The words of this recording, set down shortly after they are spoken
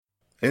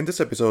In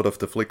this episode of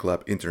the Flick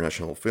Lab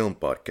International Film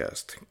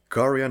Podcast,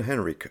 Kari and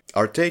Henrik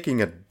are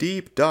taking a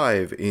deep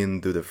dive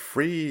into the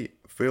free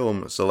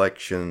film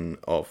selection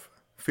of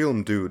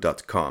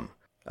filmdo.com,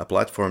 a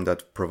platform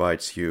that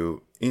provides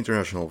you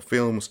international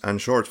films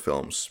and short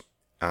films.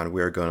 And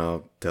we're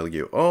gonna tell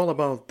you all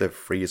about the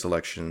free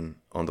selection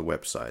on the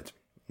website.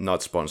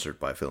 Not sponsored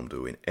by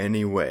Filmdo in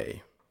any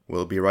way.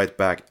 We'll be right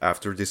back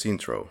after this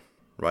intro.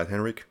 Right,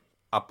 Henrik?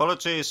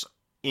 Apologies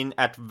in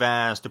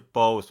advance to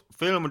both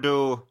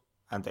Filmdo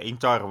and the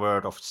entire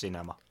world of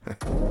cinema.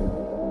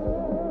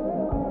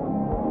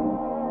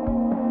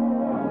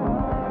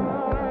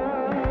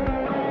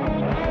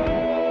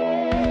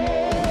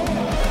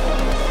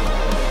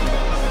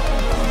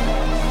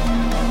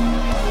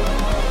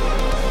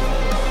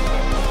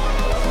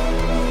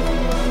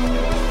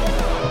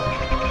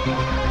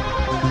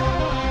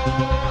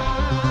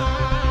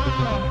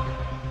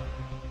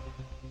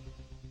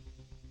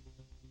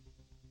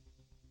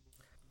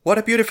 What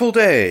a beautiful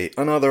day!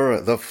 Another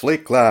The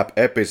Flick Lab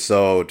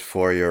episode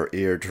for your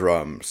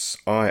eardrums.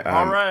 I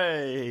am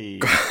Hooray!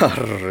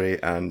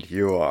 Kari and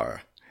you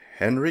are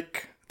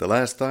Henrik. The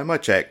last time I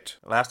checked.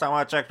 Last time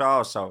I checked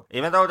also,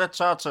 even though the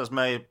judges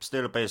may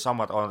still be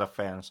somewhat on the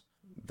fence.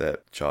 The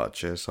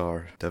judges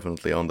are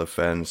definitely on the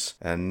fence,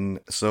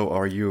 and so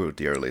are you,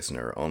 dear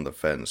listener, on the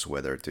fence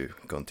whether to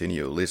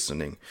continue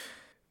listening.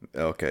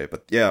 Okay,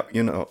 but yeah,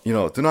 you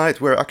know, tonight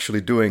we're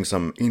actually doing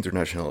some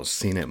international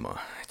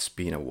cinema. It's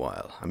been a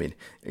while. I mean,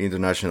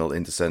 international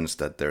in the sense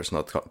that there's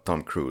not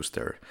Tom Cruise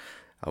there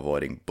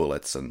avoiding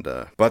bullets and...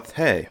 But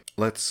hey,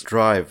 let's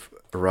drive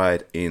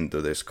right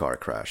into this car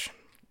crash.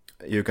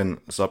 You can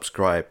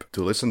subscribe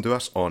to listen to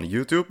us on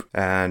YouTube,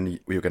 and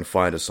you can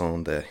find us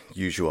on the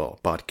usual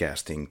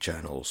podcasting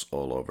channels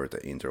all over the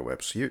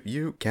interwebs.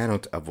 You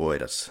cannot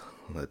avoid us,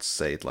 let's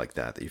say it like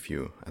that, if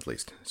you at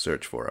least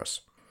search for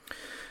us.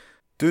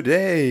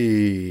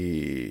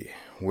 Today,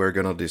 we're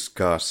gonna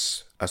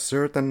discuss a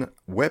certain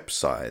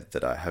website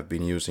that I have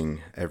been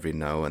using every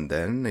now and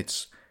then.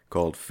 It's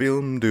called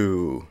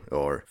Filmdo,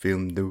 or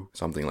Filmdo,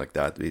 something like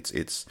that.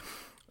 It's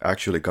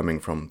actually coming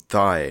from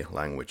Thai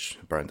language,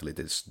 apparently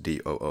it's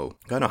DOO.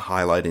 Kind of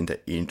highlighting the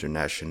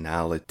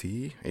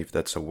internationality, if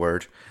that's a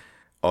word,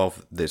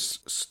 of this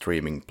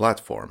streaming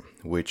platform,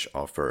 which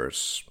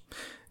offers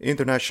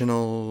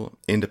international,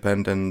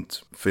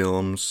 independent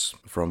films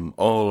from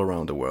all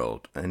around the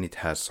world, and it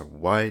has a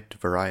wide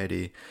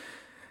variety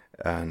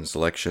and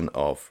selection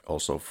of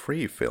also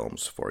free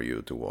films for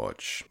you to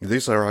watch.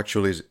 These are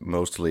actually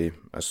mostly,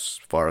 as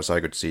far as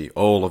I could see,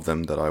 all of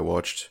them that I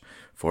watched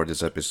for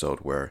this episode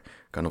were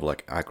kind of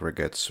like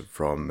aggregates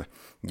from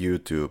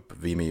YouTube,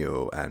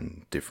 Vimeo,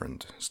 and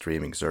different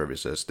streaming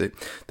services.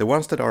 The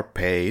ones that are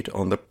paid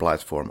on the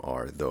platform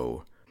are,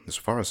 though, as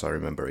far as I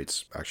remember,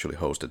 it's actually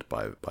hosted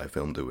by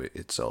Filmdo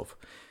itself.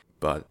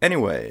 But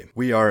anyway,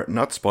 we are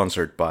not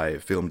sponsored by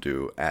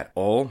Filmdo at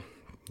all.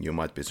 You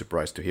might be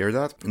surprised to hear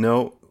that.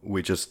 No,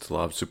 we just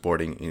love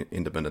supporting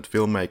independent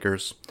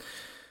filmmakers.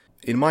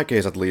 In my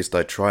case, at least,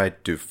 I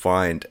tried to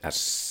find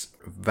as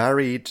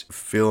varied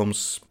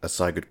films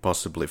as I could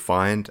possibly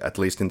find, at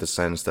least in the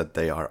sense that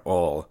they are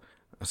all,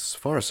 as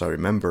far as I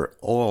remember,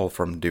 all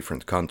from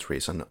different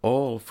countries, and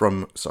all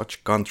from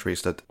such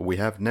countries that we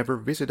have never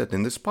visited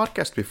in this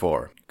podcast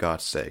before,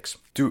 God's sakes.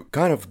 To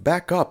kind of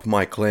back up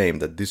my claim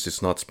that this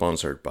is not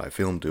sponsored by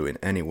Filmdo in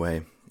any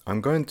way,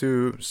 I'm going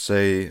to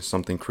say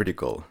something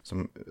critical,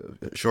 some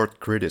short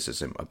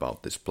criticism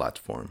about this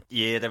platform.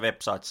 Yeah, the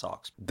website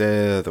sucks.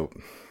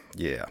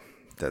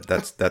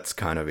 That's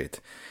kind of it.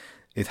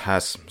 It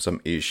has some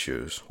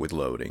issues with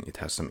loading, it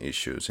has some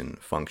issues in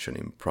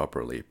functioning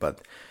properly, but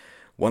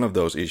one of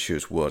those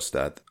issues was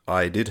that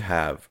I did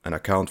have an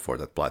account for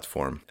that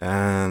platform,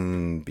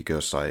 and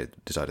because I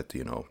decided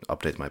to,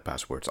 update my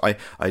passwords.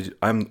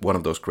 I'm one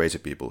of those crazy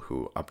people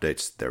who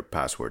updates their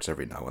passwords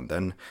every now and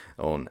then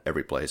on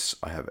every place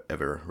I have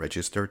ever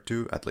registered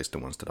to, at least the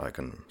ones that I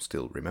can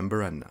still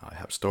remember and I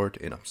have stored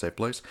in a safe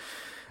place.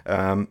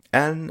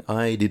 And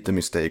I did the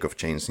mistake of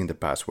changing the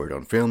password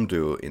on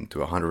Filmdo into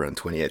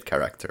 128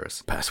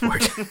 characters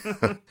password.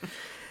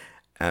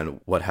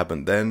 And what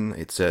happened then?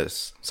 It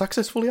says,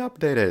 successfully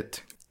updated.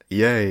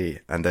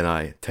 Yay. And then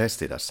I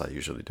test it as I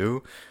usually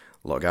do.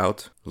 Log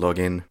out, log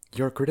in.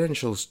 Your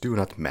credentials do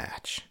not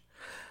match.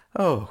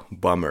 Oh,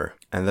 bummer.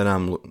 And then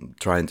I'm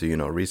trying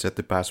to, reset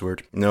the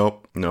password.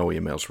 Nope, no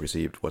emails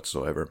received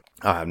whatsoever.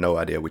 I have no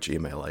idea which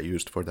email I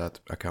used for that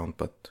account,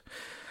 but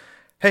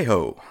hey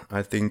ho,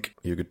 I think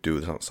you could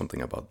do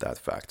something about that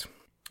fact.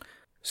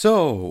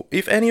 So,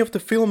 if any of the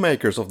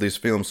filmmakers of these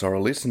films are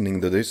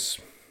listening to this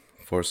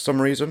for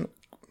some reason,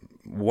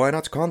 why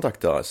not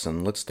contact us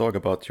and let's talk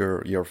about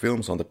your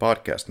films on the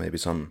podcast, maybe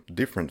some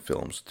different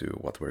films to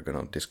what we're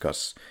going to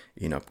discuss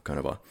in a kind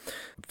of a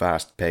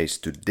fast pace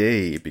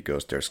today,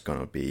 because there's going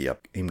to be an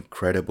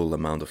incredible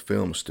amount of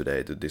films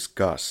today to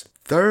discuss.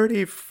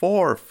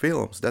 34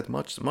 films. That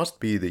must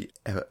be the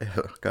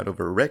kind of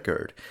a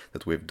record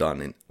that we've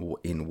done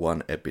in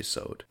one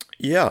episode.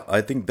 Yeah,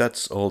 I think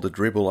that's all the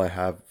dribble I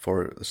have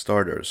for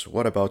starters.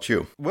 What about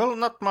you? Well,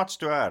 not much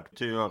to add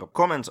to your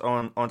comments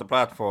on the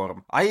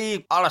platform.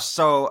 I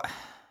also...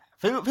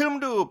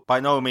 Filmdo by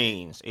no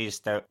means is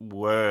the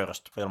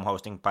worst film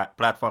hosting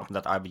platform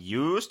that I've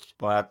used,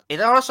 but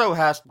it also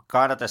has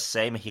kind of the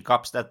same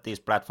hiccups that these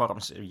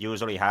platforms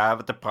usually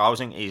have. The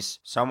browsing is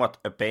somewhat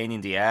a pain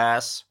in the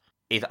ass.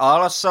 It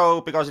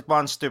also, because it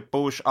wants to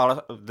push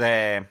all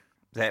the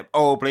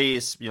oh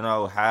please,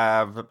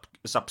 have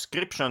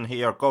subscription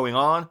here going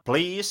on,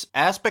 please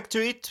aspect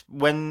to it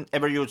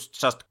whenever you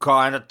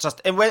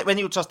when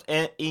you just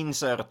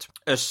insert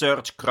a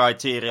search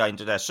criteria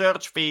into the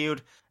search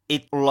field.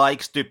 It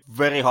likes to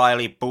very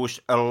highly push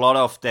a lot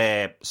of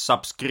the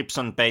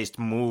subscription-based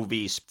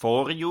movies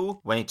for you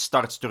when it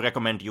starts to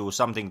recommend you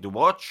something to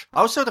watch.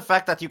 Also the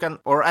fact that you can,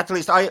 or at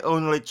least I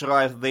only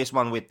tried this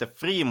one with the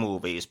free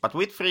movies, but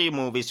with free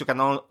movies you can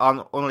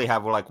only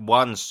have like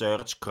one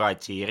search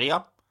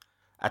criteria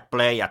at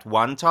play at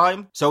one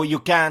time. So you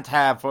can't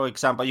have, for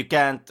example, you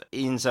can't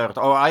insert,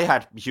 or I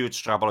had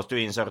huge troubles to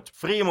insert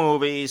free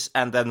movies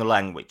and then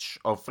language,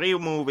 or free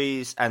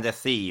movies and a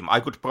theme.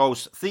 I could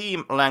browse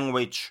theme,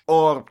 language,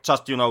 or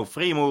just,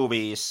 free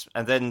movies,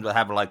 and then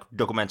have like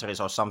documentaries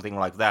or something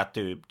like that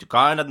to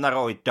kind of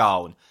narrow it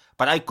down.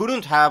 But I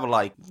couldn't have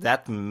like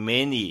that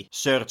many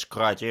search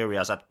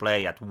criteria at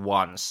play at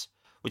once,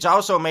 which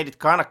also made it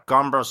kind of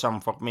cumbersome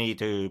for me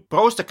to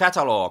browse the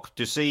catalog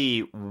to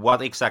see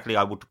what exactly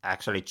I would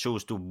actually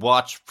choose to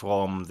watch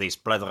from this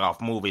plethora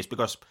of movies,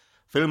 because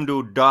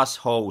Filmdo does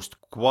host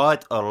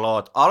quite a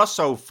lot,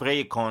 also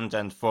free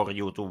content for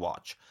you to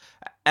watch.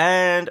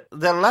 And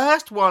the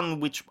last one,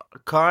 which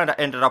kind of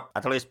ended up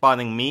at least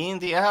biting me in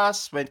the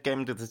ass when it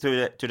came to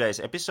today's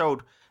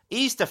episode,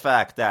 is the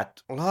fact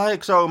that,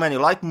 like so many,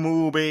 like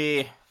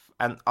Mubi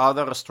and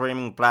other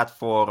streaming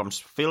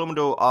platforms,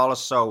 Filmdo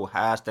also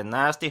has the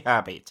nasty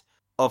habit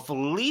of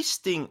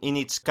listing in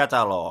its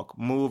catalog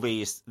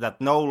movies that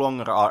no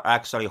longer are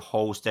actually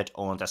hosted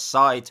on the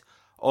site,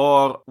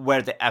 or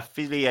where the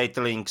affiliate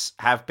links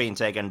have been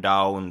taken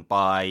down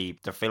by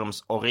the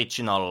film's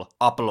original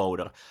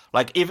uploader.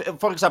 Like, if,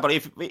 for example,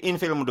 if in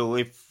Filmdo,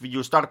 if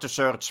you start to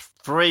search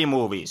free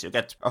movies, you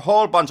get a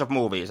whole bunch of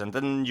movies, and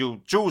then you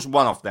choose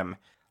one of them.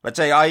 Let's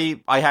say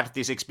I had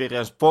this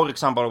experience, for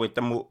example, with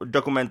the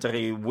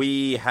documentary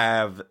We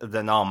Have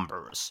the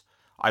Numbers.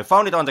 I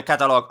found it on the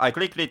catalog, I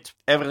clicked it,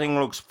 everything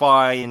looks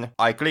fine,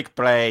 I click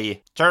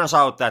play. Turns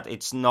out that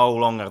it's no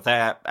longer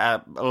there.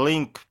 A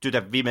link to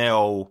the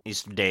Vimeo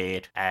is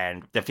dead,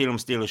 and the film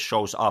still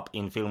shows up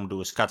in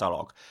Filmdo's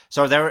catalog.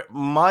 So there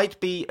might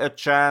be a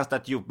chance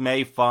that you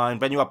may find,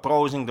 when you are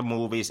browsing the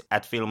movies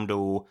at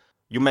Filmdo,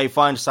 you may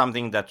find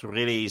something that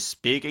really is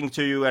speaking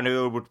to you and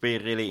you would be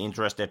really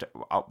interested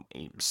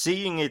in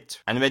seeing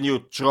it. And when you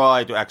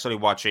try to actually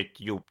watch it,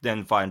 you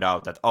then find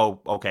out that,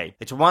 oh, okay,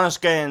 it's once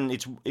again,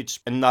 it's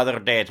another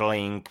dead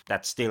link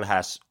that still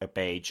has a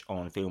page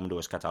on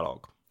Filmdo's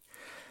catalog.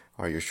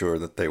 Are you sure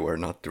that they were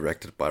not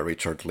directed by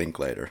Richard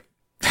Linklater?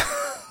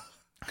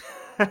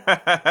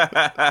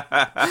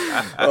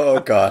 Oh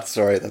God,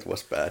 sorry, that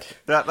was bad.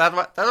 That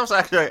was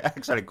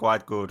actually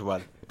quite good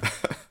one.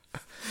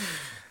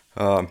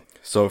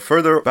 So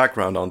further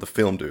background on the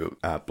Filmdo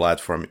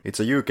platform. It's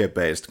a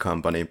UK-based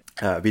company,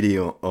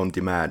 video on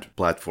demand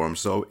platform.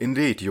 So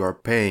indeed, you are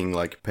paying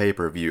like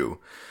pay-per-view.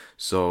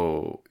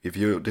 So if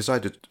you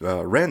decide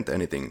to rent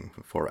anything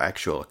for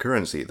actual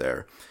currency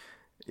there,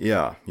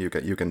 yeah, you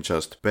can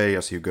just pay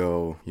as you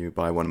go. You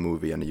buy one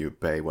movie and you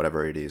pay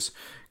whatever it is.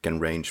 Can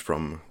range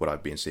from what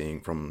I've been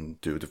seeing from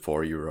 €2 to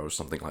 €4,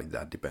 something like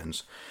that,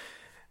 depends.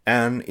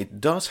 And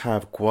it does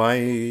have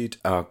quite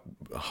a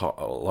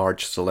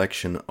large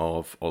selection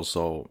of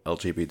also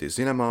LGBT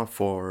cinema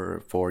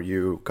for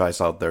you guys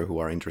out there who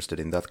are interested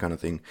in that kind of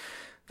thing.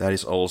 That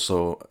is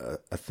also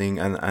a thing,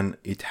 and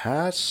it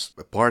has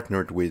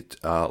partnered with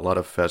a lot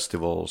of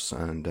festivals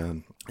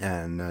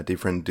and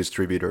different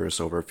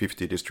distributors, over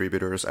 50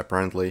 distributors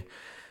apparently,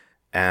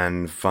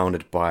 and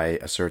founded by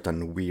a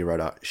certain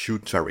Virata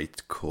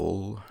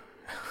Shucharitko.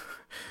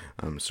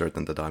 I'm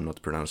certain that I'm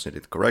not pronouncing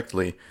it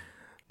correctly.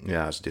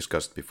 Yeah, as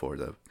discussed before,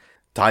 the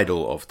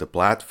title of the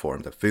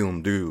platform, the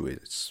Filmdo,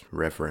 is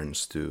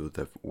reference to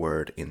the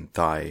word in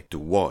Thai to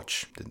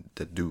watch,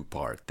 the do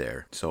part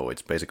there. So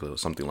it's basically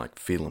something like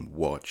film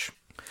watch.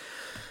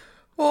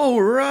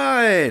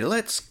 Alright,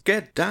 let's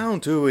get down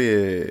to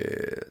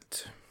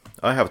it.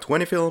 I have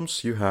 20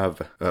 films, you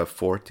have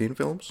 14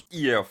 films?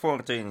 Yeah,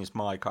 14 is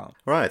my count.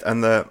 Right,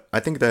 and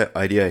I think the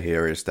idea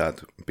here is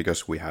that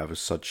because we have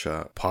such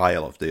a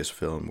pile of these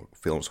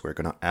films, we're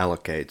going to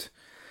allocate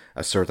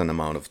a certain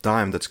amount of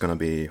time. That's gonna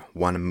be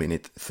 1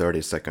 minute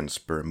 30 seconds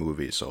per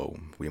movie, so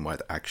we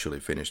might actually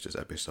finish this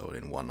episode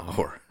in 1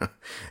 hour.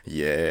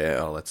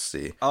 Yeah, let's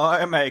see.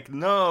 I make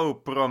no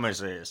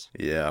promises.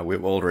 Yeah,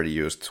 we've already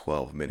used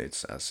 12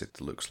 minutes as it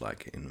looks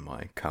like in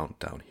my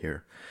countdown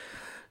here.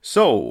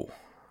 So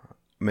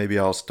maybe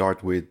I'll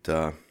start with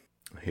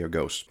Here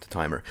goes the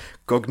timer.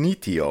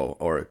 Cognitio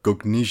or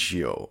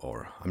Cognitio,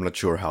 or I'm not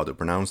sure how to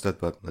pronounce that,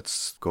 but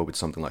let's go with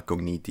something like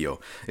Cognitio.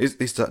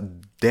 It's a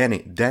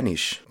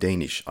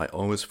Danish. I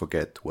always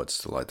forget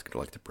what's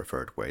like the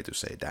preferred way to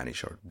say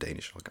Danish or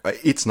Danish.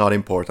 It's not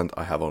important.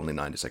 I have only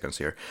 90 seconds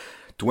here.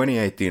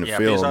 2018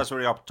 film. Yeah, besides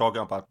we're up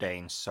talking about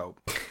Danes, so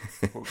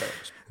who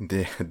cares?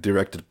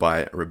 Directed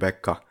by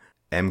Rebecca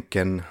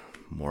Emken,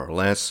 more or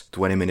less.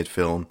 20-minute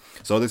film.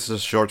 So this is a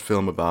short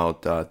film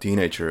about a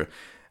teenager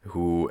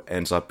who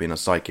ends up in a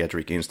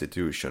psychiatric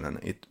institution, and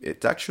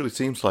it actually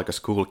seems like a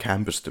school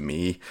campus to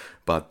me,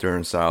 but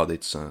turns out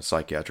it's a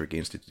psychiatric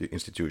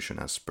institution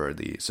as per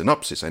the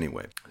synopsis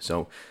anyway.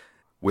 So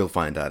we'll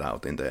find that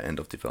out in the end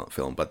of the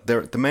film. But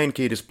the main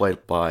kid is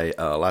played by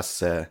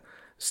Lasse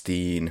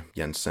Steen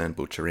Jensen,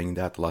 butchering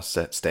that,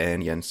 Lasse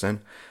Steen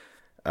Jensen.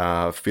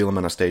 Film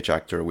and a stage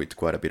actor with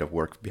quite a bit of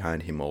work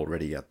behind him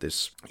already at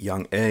this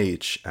young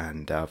age,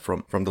 and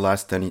from the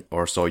last 10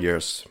 or so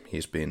years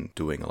he's been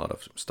doing a lot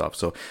of stuff.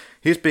 So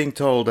he's being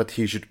told that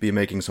he should be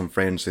making some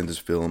friends in this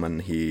film,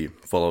 and he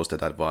follows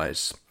that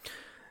advice.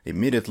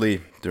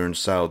 Immediately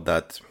turns out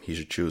that he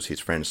should choose his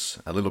friends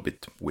a little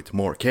bit with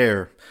more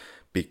care,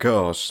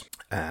 because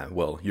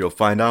well, you'll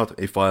find out.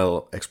 If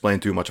I'll explain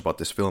too much about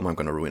this film, I'm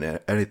gonna ruin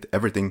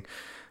everything.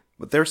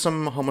 But there's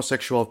some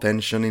homosexual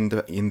tension in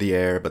the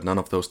air, but none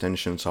of those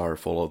tensions are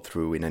followed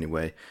through in any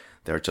way.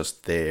 They're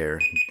just there.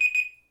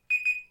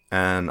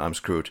 And I'm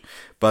screwed.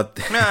 But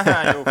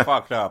you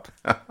fucked up.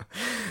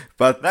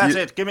 But that's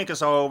it. Gimmick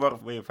is over.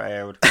 We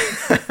failed.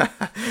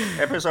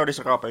 Episode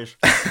is rubbish.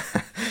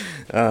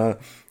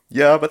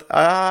 Yeah, but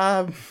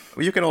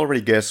you can already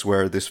guess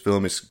where this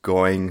film is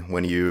going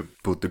when you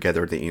put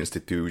together the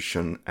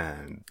institution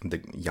and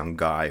the young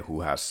guy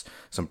who has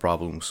some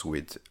problems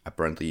with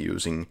apparently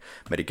using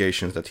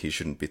medications that he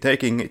shouldn't be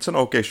taking. It's an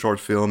okay short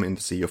film in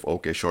the sea of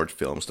okay short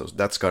films. So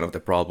that's kind of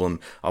the problem.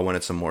 I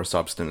wanted some more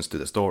substance to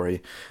the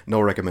story. No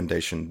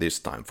recommendation this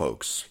time,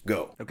 folks.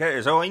 Go. Okay,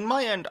 so in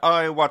my end,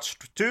 I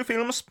watched two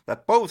films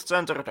that both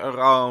centered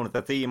around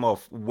the theme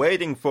of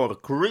waiting for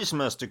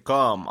Christmas to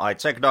come. I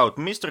checked out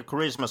Mr.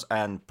 Christmas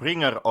and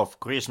Bringer of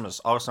Christmas,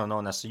 also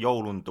known as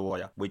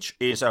Jouluntuoja, which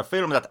is a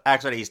film that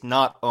actually is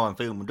not on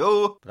Film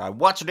Do, but I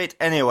watched it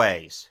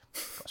anyways.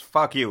 Because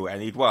fuck you,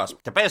 and it was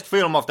the best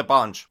film of the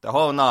bunch, the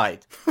whole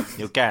night.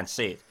 You can't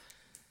see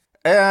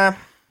it.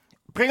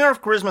 Bringer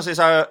of Christmas is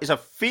a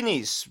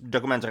Finnish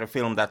documentary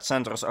film that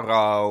centers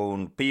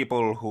around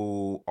people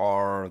who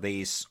are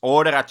these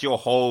order at your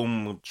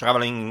home,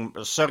 traveling,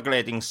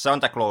 circulating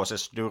Santa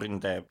Clauses during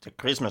the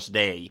Christmas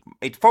day.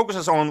 It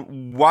focuses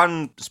on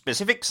one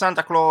specific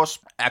Santa Claus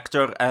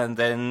actor, and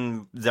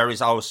then there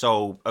is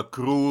also a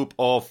group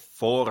of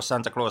 4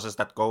 Santa Clauses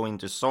that go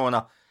into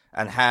sauna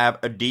and have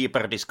a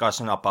deeper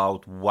discussion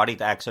about what it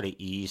actually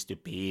is to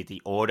be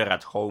the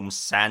order-at-home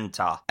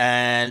Santa.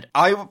 And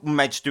I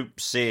managed to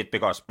see it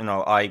because,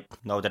 I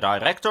know the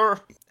director,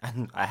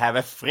 and I have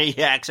a free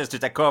access to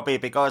the copy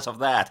because of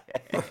that.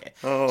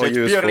 Oh, so it's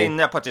useful. purely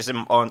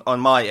nepotism on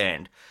my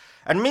end.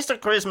 And Mr.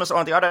 Christmas,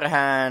 on the other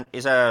hand,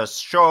 is a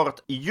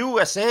short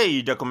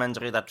USA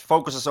documentary that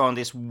focuses on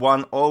this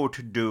one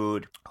old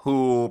dude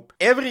who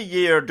every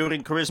year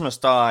during Christmas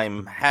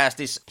time has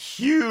this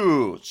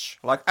huge,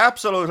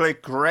 absolutely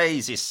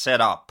crazy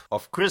setup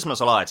of Christmas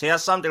lights. He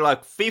has something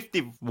like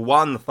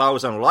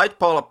 51,000 light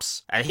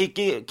bulbs, and he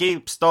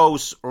keeps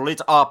those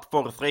lit up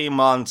for 3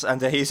 months,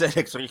 and his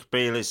electric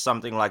bill is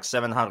something like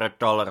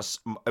 $700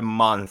 a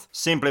month,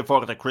 simply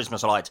for the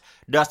Christmas lights.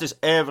 Does this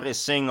every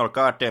single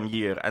goddamn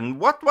year.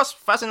 And what was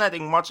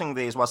fascinating watching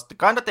this was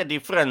the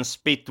difference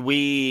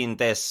between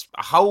this,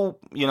 how,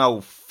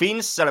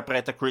 Finns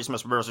celebrate the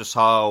Christmas versus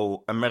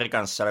how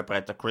Americans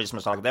celebrate the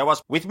Christmas. There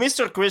was, with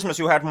Mr. Christmas,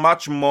 you had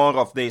much more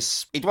of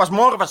this, it was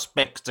more of a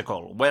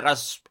spectacle,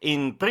 whereas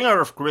in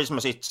Bringer of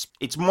Christmas,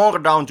 it's more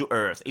down to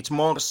earth, it's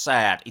more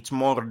sad, it's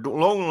more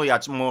lonely,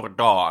 it's more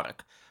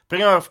dark.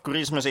 Bringer of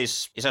Christmas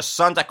is a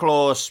Santa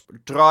Claus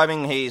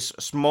driving his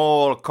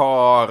small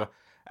car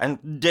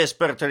and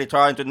desperately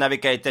trying to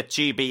navigate the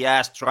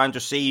GPS, trying to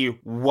see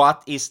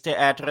what is the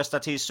address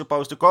that he's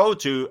supposed to go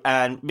to,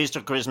 and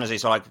Mr. Christmas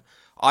is like,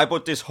 I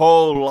put this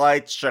whole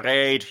light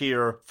charade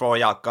here for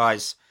ya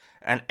guys,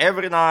 and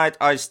every night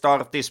I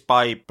start this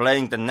by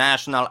playing the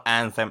national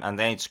anthem, and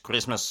then it's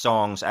Christmas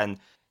songs, and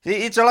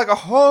it's like a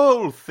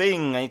whole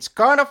thing. It's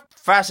kind of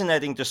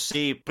fascinating to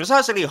see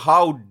precisely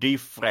how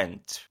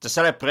different the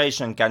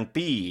celebration can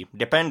be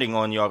depending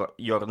on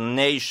your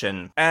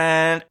nation.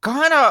 And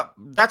kind of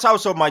that's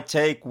also my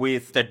take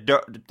with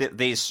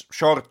these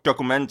short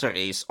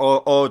documentaries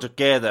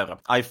altogether.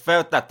 I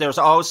felt that there's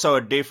also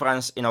a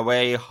difference in a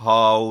way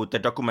how the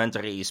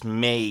documentary is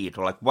made.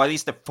 What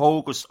is the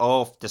focus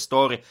of the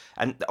story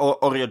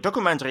or your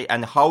documentary,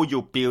 and how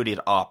you build it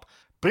up.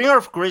 Bringer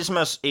of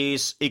Christmas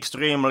is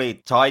extremely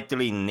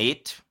tightly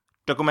knit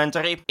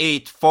documentary.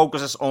 It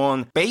focuses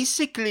on,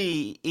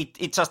 basically,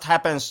 it just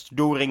happens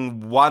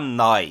during one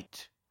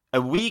night,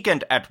 a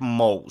weekend at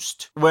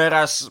most.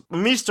 Whereas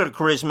Mr.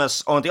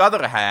 Christmas, on the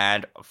other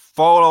hand,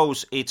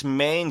 follows its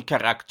main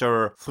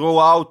character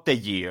throughout the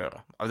year.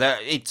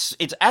 It's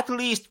at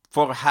least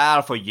for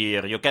half a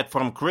year. You get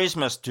from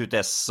Christmas to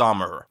the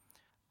summer.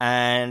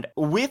 And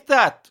with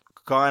that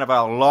kind of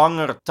a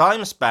longer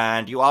time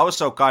span, you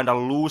also kind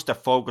of lose the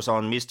focus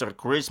on Mr.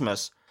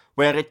 Christmas,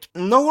 where it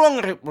no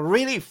longer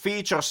really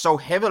features so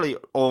heavily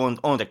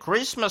on the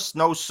Christmas,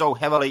 no so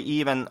heavily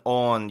even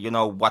on,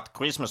 what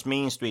Christmas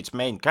means to its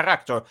main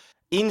character.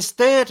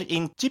 Instead,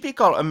 in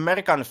typical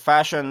American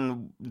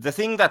fashion, the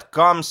thing that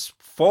comes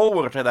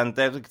forward and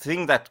the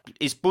thing that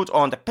is put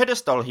on the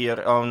pedestal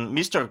here on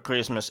Mr.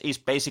 Christmas is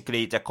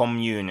basically the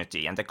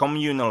community and the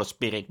communal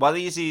spirit. What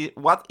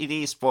it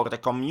is for the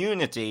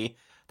community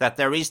that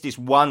there is this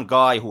one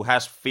guy who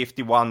has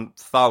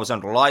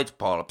 51,000 light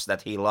bulbs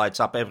that he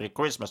lights up every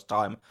Christmas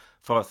time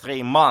for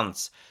 3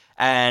 months.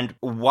 And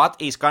what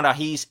is kind of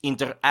his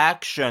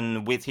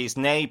interaction with his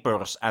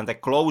neighbors and the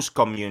close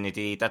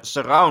community that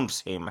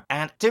surrounds him.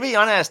 And to be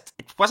honest,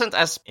 it wasn't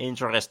as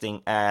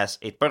interesting as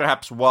it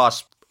perhaps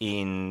was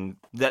than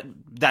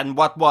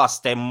what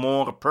was the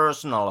more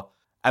personal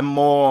and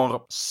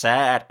more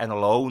sad and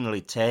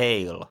lonely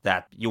tale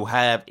that you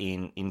have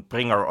in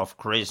Bringer of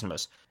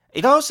Christmas.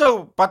 It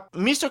also, but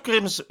Mr.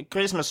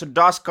 Christmas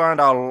does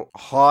kind of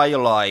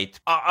highlight,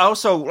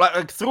 also,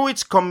 like through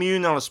its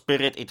communal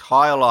spirit, it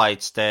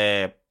highlights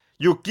the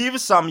you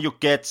give some, you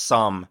get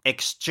some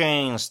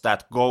exchange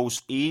that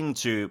goes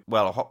into,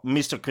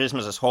 Mr.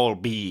 Christmas's whole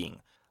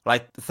being.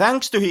 Like,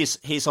 thanks to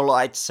his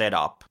light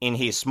setup in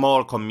his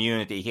small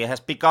community, he has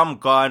become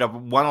kind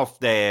of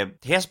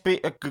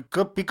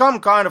become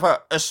kind of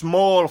a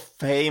small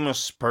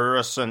famous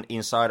person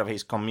inside of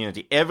his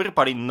community.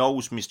 Everybody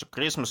knows Mr.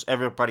 Christmas,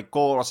 everybody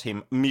calls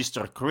him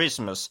Mr.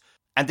 Christmas,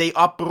 and they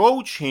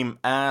approach him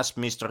as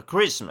Mr.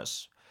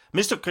 Christmas.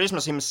 Mr.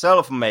 Christmas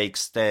himself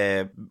makes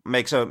a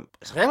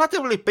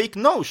relatively big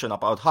notion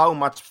about how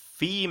much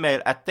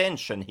female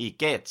attention he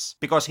gets,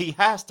 because he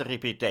has the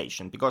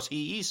reputation, because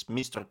he is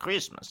Mr.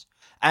 Christmas.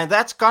 And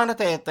that's kind of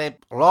the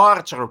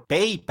larger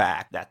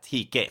payback that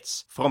he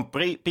gets from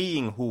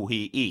being who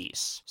he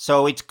is.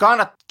 So it's kind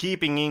of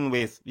keeping in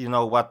with,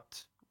 what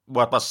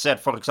was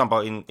said, for example,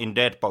 in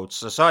Dead Poets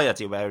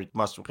Society, where it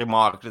was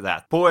remarked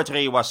that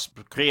poetry was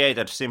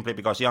created simply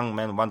because young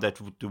men wanted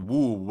to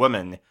woo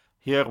women.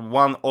 Here,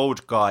 one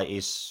old guy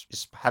is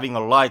having a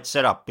light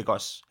setup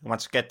because he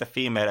wants to get the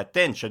female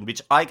attention,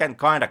 which I can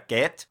kind of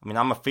get. I mean,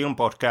 I'm a film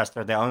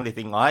podcaster. The only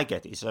thing I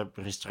get is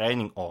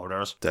restraining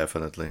orders.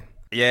 Definitely.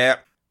 Yeah,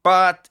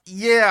 but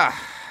yeah,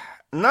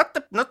 not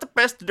the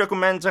best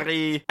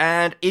documentary,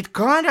 and it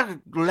kind of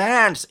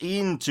lands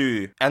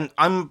into, and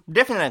I'm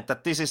definite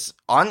that this is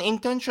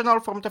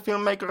unintentional from the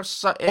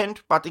filmmaker's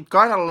end, but it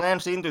kind of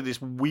lands into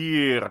this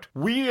weird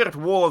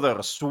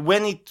waters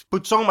when it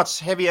puts so much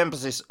heavy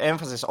emphasis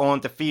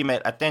on the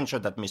female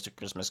attention that Mr.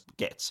 Christmas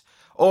gets.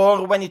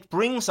 Or when it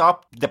brings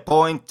up the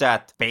point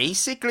that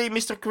basically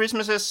Mr.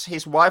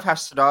 his wife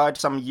has died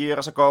some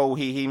years ago,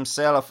 he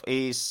himself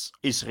is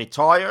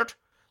retired.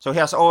 So he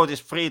has all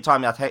this free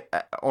time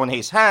on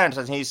his hands,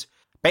 and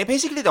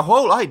basically the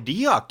whole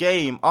idea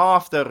came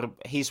after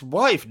his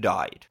wife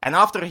died, and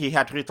after he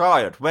had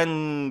retired,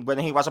 when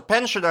he was a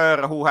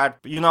pensioner who had,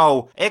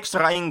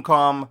 extra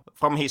income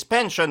from his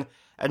pension,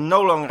 and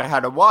no longer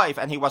had a wife,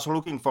 and he was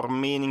looking for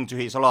meaning to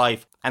his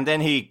life, and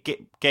then he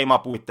came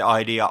up with the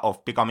idea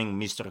of becoming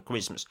Mr.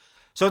 Christmas.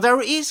 So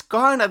there is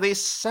kind of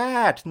this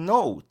sad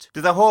note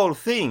to the whole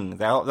thing,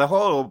 the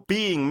whole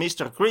being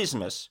Mr.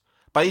 Christmas.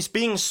 But it's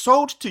being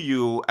sold to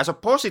you as a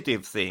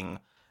positive thing,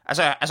 as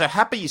a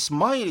happy,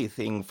 smiley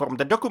thing from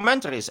the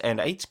documentary's end.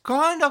 It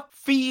kind of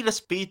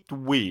feels a bit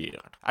weird.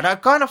 And I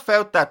kind of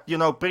felt that,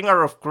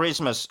 Bringer of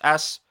Christmas,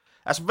 as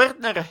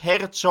Werner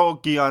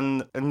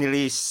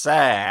Herzogianly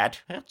sad,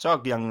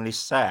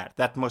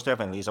 that most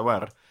definitely is a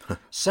word,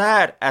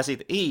 sad as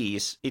it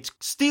is, it's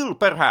still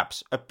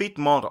perhaps a bit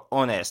more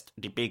honest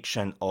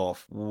depiction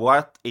of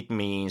what it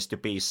means to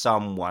be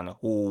someone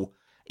who,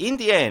 in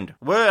the end,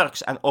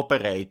 works and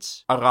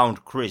operates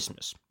around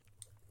Christmas.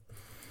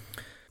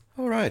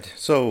 All right.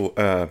 So,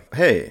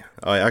 hey,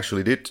 I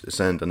actually did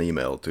send an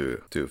email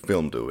to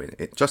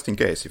FilmDoo, just in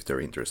case if they're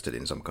interested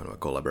in some kind of a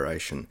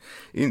collaboration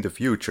in the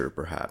future,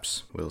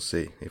 perhaps. We'll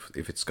see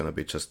if it's going to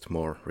be just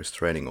more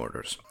restraining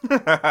orders.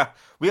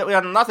 We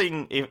are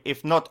nothing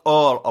if not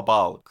all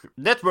about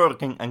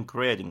networking and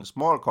creating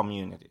small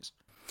communities.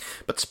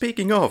 But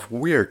speaking of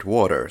weird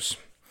waters,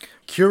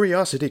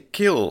 Curiosity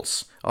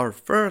Kills, our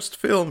first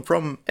film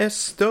from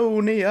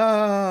Estonia.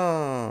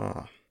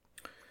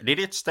 Did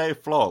it stay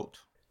afloat?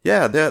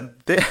 Yeah, this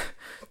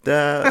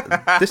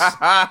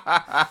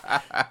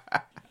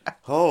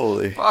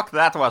holy fuck,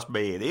 that was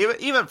mean,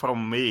 even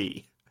from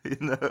me.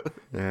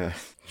 Yeah,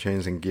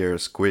 changing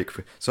gears quick.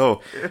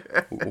 So,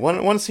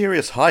 one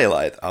serious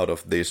highlight out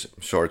of these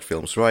short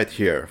films right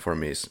here for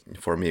me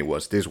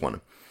was this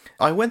one.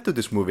 I went to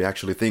this movie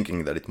actually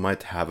thinking that it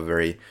might have a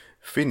very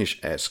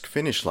Finnish-esque,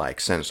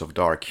 Finnish-like sense of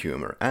dark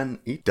humor, and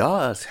it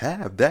does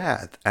have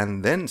that,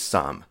 and then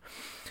some.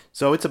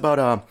 So it's about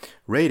a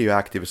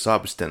radioactive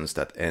substance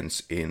that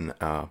ends in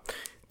a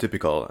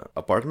typical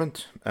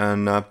apartment,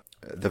 and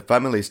the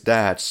family's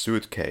dad's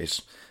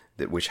suitcase,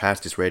 which has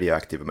this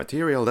radioactive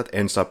material that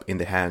ends up in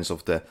the hands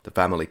of the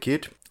family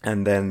kid,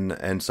 and then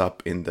ends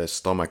up in the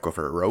stomach of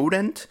a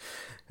rodent,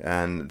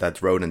 and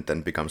that rodent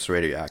then becomes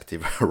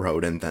radioactive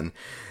rodent, and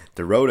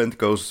the rodent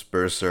goes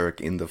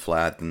berserk in the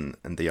flat and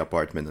the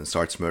apartment and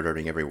starts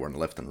murdering everyone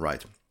left and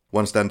right.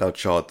 One standout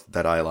shot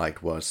that I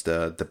liked was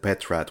the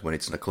pet rat when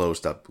it's in a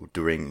close-up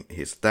during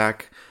his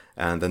attack,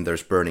 and then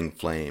there's burning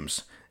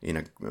flames in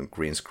a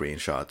green screen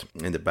shot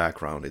in the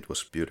background. It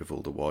was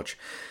beautiful to watch.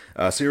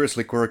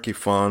 Seriously quirky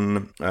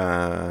fun,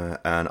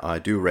 and I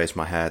do raise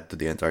my hat to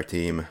the entire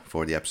team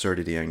for the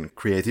absurdity and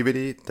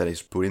creativity that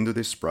is put into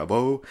this.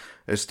 Bravo,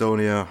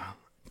 Estonia.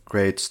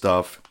 Great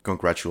stuff.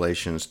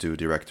 Congratulations to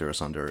director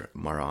Sander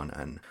Maran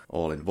and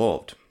all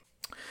involved.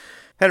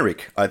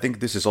 Henrik, I think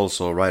this is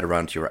also right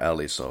around your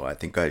alley, so I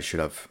think I should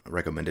have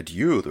recommended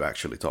you to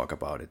actually talk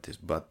about it,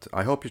 but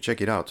I hope you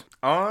check it out.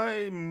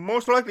 I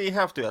most likely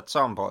have to at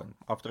some point,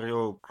 after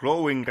your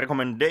glowing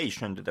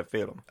recommendation to the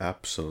film.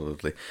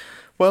 Absolutely.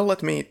 Well,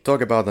 let me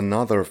talk about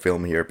another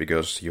film here,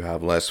 because you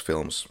have less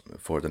films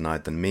for the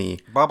night than me.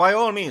 But by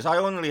all means, I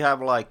only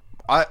have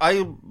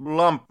I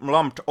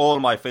lumped all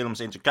my films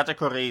into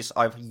categories.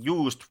 I've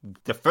used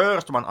the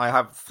first one. I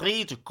have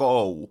 3 to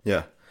go.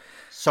 Yeah.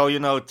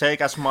 So,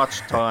 take as much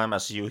time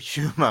as you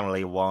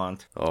humanly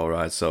want.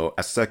 Alright, so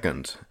a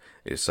second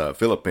is a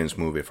Philippines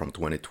movie from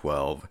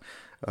 2012.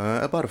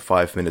 About a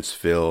 5 minutes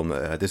film.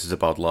 This is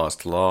about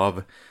lost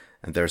love.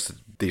 And there's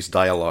these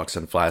dialogues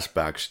and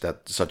flashbacks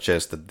that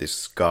suggest that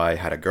this guy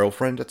had a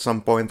girlfriend at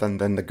some point, and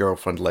then the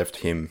girlfriend left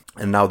him.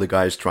 And now the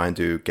guy is trying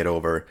to get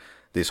over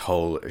this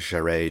whole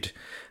charade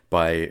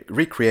by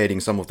recreating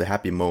some of the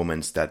happy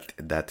moments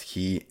that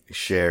he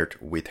shared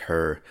with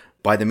her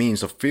by the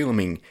means of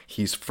filming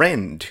his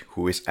friend,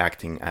 who is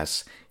acting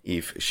as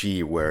if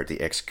she were the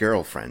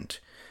ex-girlfriend.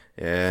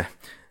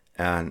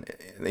 And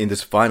in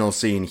this final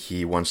scene,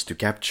 he wants to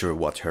capture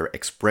what her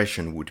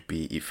expression would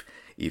be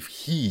if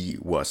he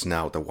was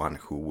now the one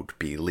who would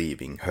be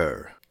leaving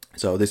her.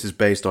 So this is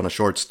based on a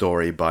short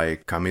story by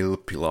Camille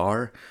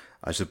Pilar.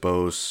 I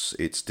suppose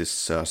it's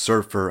this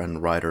surfer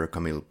and writer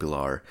Camille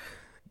Pilar,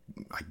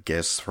 I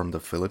guess from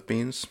the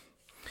Philippines.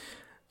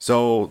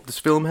 So this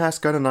film has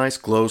kind of nice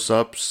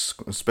close-ups,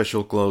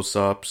 special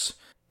close-ups,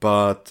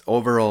 but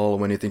overall,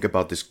 when you think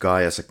about this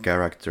guy as a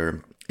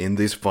character, in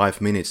these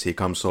 5 minutes he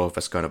comes off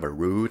as kind of a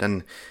rude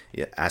and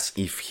as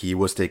if he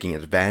was taking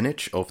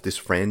advantage of this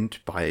friend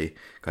by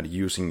kind of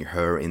using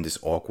her in this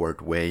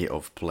awkward way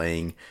of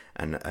playing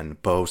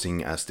and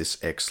posing as this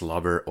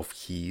ex-lover of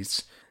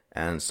his.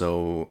 And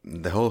so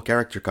the whole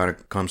character kind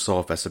of comes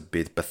off as a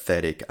bit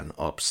pathetic and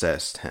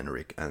obsessed,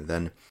 Henrik. And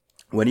then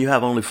when you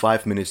have only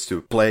 5 minutes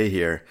to play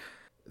here,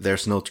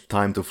 there's no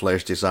time to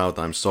flesh this out,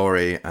 I'm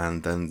sorry.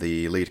 And then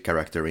the lead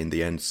character in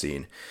the end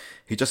scene,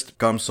 he just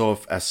comes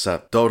off as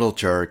a total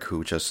jerk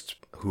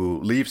who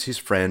leaves his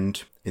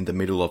friend in the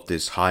middle of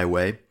this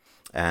highway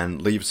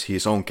and leaves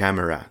his own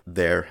camera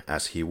there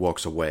as he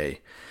walks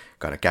away,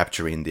 kind of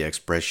capturing the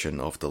expression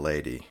of the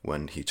lady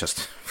when he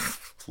just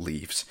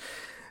leaves.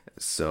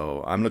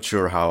 So I'm not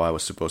sure how I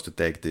was supposed to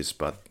take this,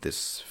 but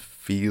this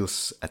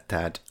feels a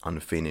tad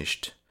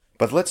unfinished.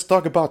 But let's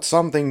talk about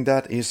something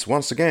that is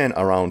once again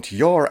around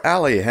your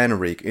alley,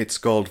 Henrik. It's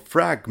called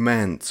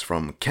Fragments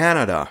from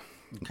Canada.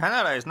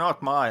 Canada is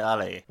not my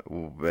alley.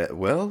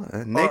 Well,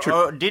 nature...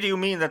 Or did you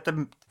mean that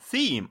the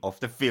theme of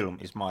the film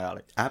is my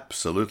alley?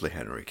 Absolutely,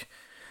 Henrik.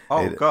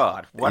 Oh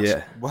God,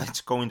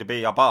 what's going to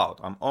be about?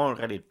 I'm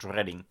already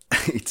dreading.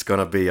 It's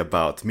gonna be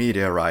about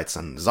meteorites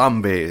and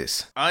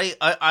zombies. I'm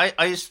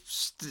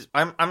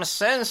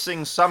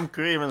sensing some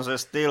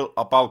grievances still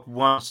about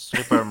one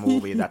stripper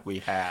movie that we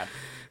had.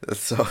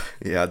 So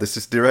yeah, this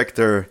is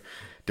directed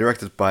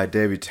by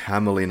David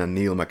Hamelin and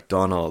Neil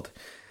MacDonald,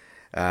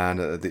 and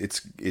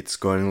it's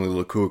going a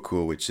little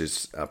cuckoo, which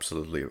is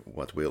absolutely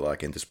what we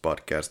like in this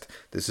podcast.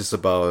 This is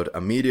about a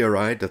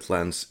meteorite that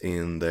lands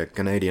in the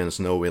Canadian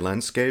snowy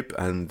landscape,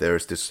 and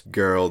there's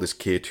this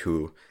kid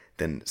who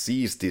then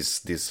sees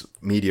this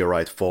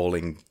meteorite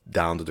falling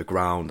down to the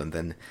ground, and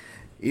then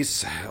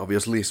is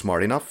obviously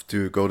smart enough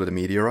to go to the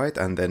meteorite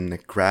and then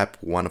grab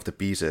one of the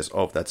pieces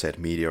of that said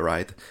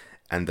meteorite,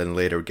 and then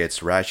later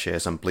gets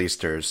rashes and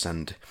blisters,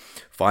 and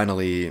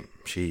finally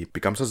she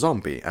becomes a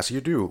zombie, as you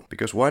do,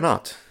 because why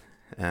not?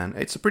 And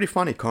it's a pretty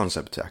funny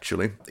concept,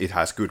 actually. It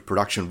has good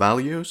production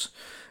values.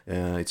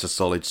 It's a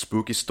solid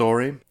spooky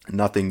story.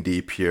 Nothing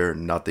deep here,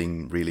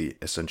 nothing really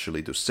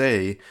essentially to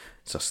say.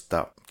 Just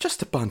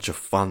a bunch of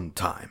fun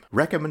time.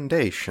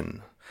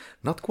 Recommendation.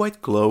 Not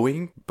quite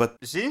glowing, but...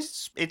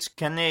 Since it's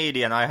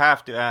Canadian, I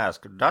have to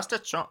ask, does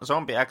the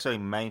zombie actually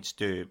manage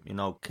to,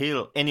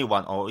 kill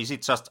anyone, or is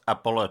it just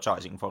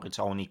apologizing for its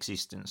own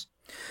existence?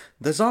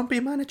 The zombie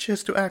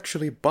manages to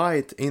actually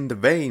bite in the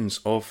veins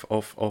of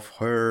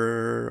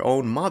her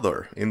own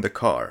mother in the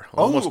car.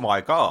 Almost... Oh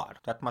my God,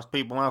 that must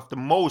be one of the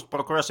most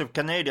progressive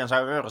Canadians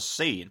I've ever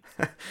seen.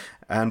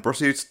 And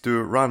proceeds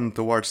to run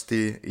towards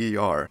the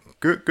ER.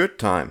 Good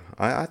time.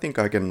 I think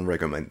I can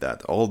recommend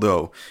that.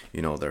 Although,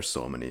 there's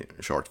so many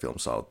short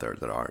films out there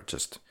that are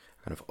just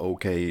kind of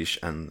okayish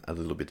and a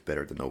little bit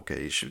better than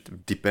okayish.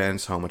 It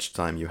depends how much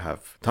time you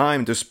have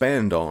time to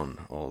spend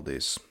on all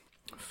these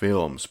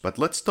films. But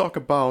let's talk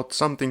about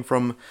something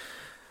from,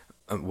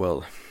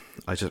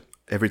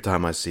 every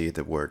time I see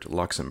the word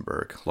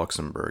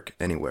Luxembourg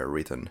anywhere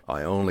written,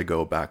 I only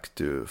go back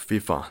to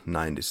FIFA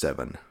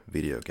 97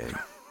 video game.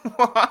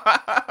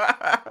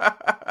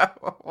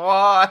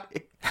 Why?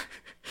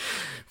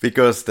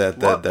 Because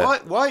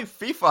why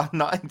FIFA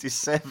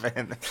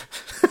 97?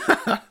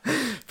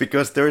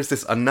 Because there is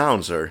this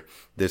announcer,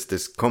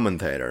 this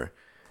commentator,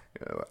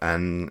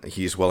 and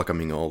he's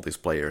welcoming all these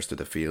players to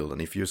the field.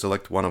 And if you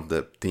select one of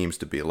the teams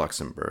to be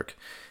Luxembourg,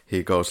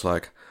 he goes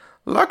like,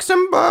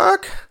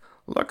 Luxembourg!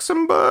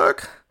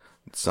 Luxembourg!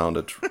 It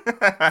sounded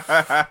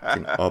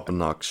fucking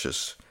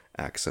obnoxious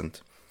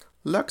accent.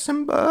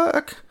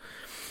 Luxembourg!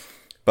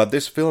 But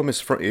this film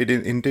is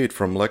indeed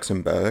from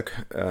Luxembourg,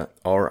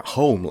 our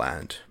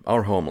homeland.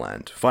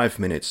 5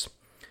 minutes.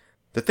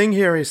 The thing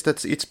here is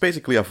that it's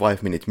basically a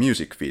 5-minute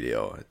music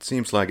video. It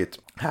seems like it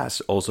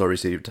has also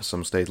received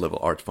some state-level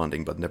art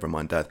funding, but never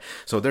mind that.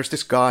 So there's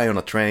this guy on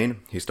a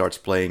train. He starts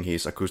playing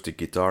his acoustic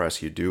guitar,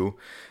 as you do,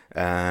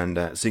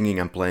 and singing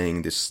and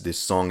playing this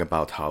song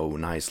about how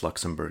nice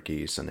Luxembourg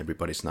is, and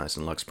everybody's nice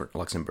in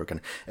Luxembourg,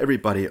 and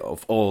everybody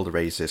of all the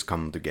races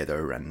come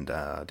together, and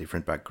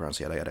different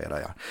backgrounds, yada yada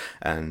yada.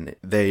 And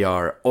they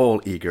are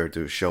all eager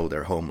to show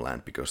their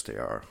homeland because they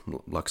are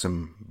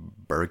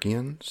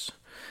Luxembourgians.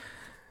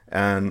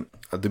 And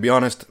to be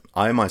honest,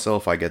 I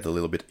get a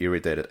little bit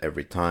irritated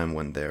every time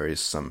when there is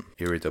some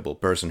irritable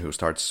person who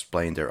starts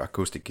playing their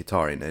acoustic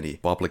guitar in any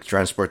public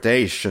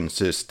transportation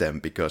system,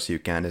 because you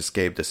can't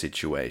escape the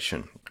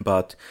situation.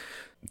 But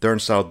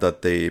turns out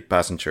that the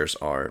passengers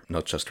are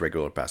not just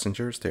regular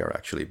passengers, they are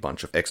actually a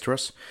bunch of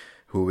extras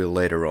who will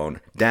later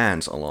on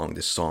dance along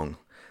this song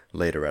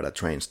later at a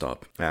train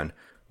stop. And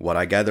what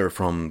I gather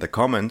from the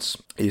comments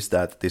is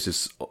that this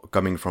is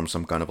coming from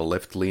some kind of a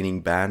left-leaning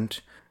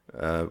band,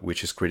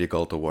 which is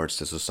critical towards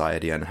the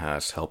society and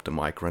has helped the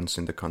migrants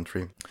in the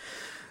country.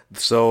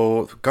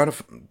 So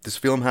this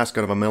film has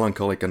kind of a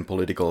melancholic and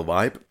political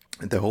vibe.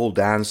 The whole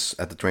dance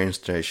at the train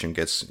station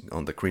gets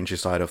on the cringy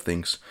side of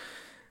things.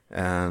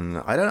 And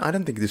I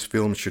don't think this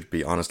film should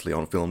be honestly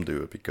on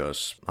FilmDoo,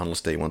 because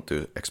unless they want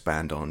to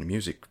expand on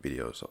music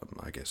videos,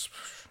 I guess.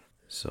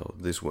 So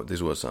this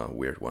was a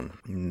weird one.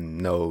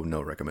 No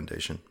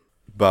recommendation.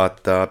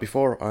 But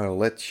before I'll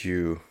let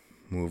you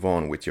move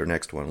on with your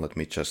next one, let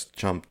me just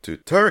jump to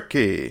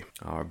Turkey,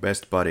 our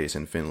best buddies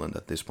in Finland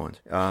at this point.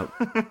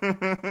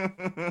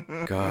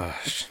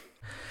 Gosh.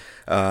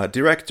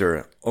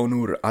 Director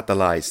Onur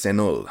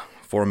Atalay-Şenol,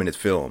 4-minute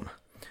film.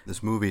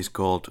 This movie is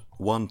called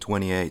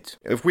 128.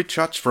 If we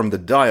judge from the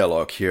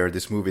dialogue here,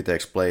 this movie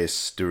takes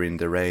place during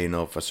the reign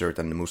of a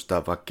certain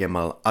Mustafa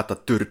Kemal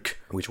Atatürk,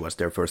 which was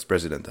their first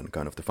president and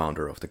kind of the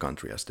founder of the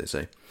country, as they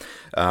say.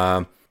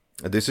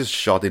 This is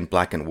shot in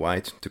black and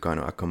white to kind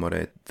of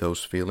accommodate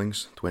those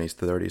feelings, 20s,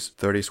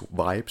 30s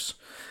vibes.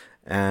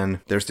 And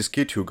there's this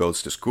kid who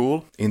goes to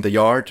school. In the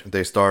yard,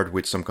 they start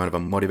with some kind of a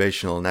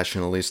motivational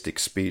nationalistic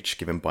speech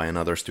given by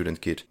another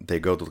student kid.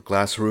 They go to the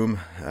classroom,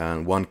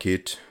 and one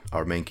kid,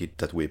 our main kid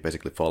that we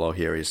basically follow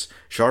here, is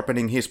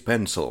sharpening his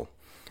pencil.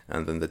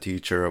 And then the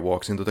teacher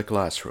walks into the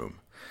classroom.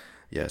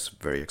 Yes,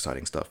 very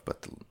exciting stuff,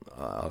 but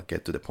I'll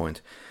get to the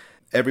point.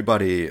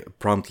 Everybody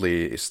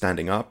promptly is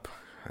standing up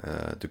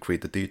to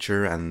greet the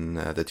teacher, and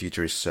the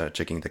teacher is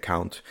checking the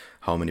count,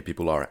 how many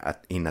people are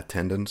in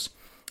attendance,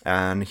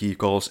 and he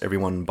calls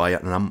everyone by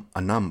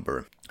a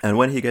number. And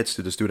when he gets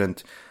to the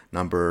student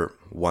number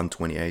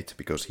 128,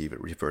 because he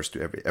refers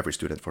to every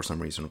student for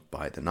some reason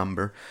by the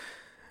number,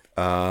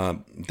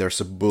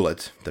 there's a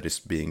bullet that is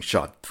being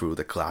shot through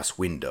the class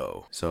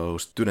window. So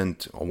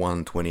student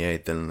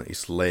 128 then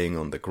is laying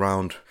on the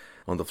ground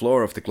on the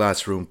floor of the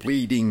classroom,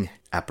 bleeding,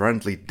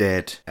 apparently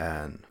dead,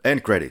 and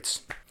end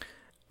credits.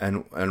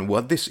 And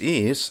what this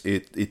is,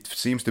 it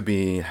seems to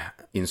be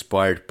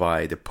inspired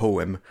by the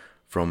poem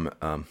from,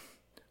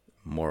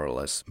 more or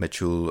less,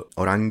 Mechul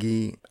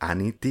Orangi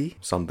Aniti,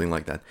 something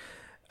like that.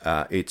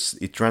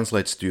 It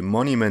translates to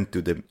Monument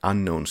to the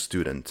Unknown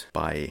Student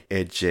by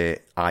Ece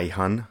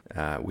Ayhan,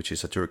 which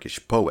is a Turkish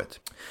poet.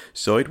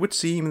 So it would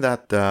seem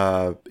that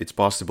it's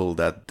possible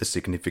that the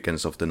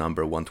significance of the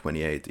number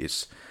 128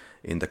 is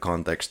in the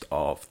context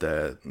of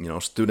the,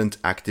 student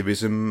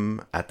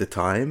activism at the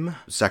time,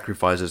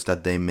 sacrifices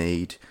that they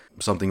made,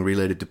 something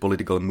related to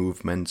political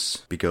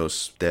movements,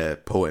 because the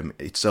poem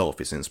itself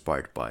is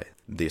inspired by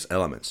these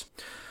elements.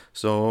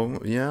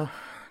 So, yeah,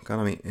 kind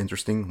of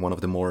interesting. One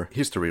of the more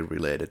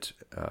history-related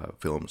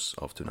films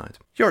of tonight.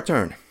 Your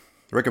turn.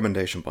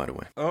 Recommendation, by the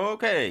way.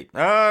 Okay.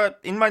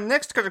 In my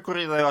next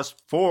category, there was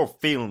 4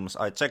 films.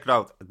 I checked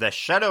out The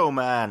Shadow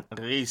Man,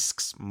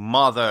 Risk's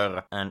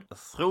Mother, and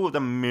Through the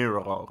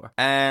Mirror.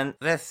 And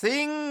the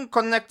thing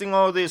connecting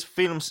all these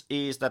films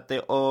is that they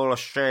all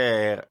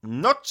share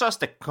not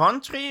just the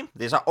country,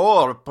 these are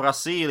all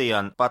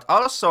Brazilian, but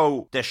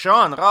also the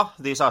genre,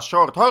 these are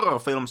short horror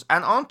films,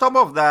 and on top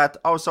of that,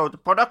 also the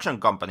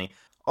production company.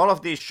 all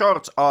of these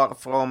shorts are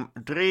from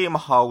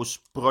Dreamhouse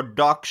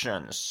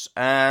Productions,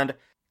 and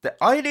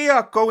the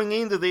idea going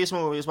into these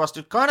movies was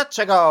to kind of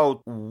check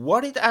out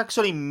what it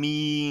actually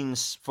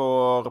means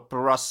for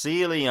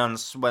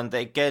Brazilians when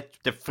they get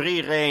the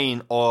free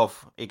reign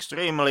of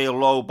extremely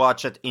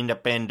low-budget,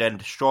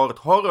 independent, short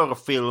horror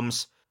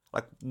films.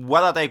 Like,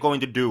 what are they going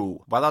to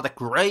do? What are the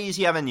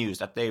crazy avenues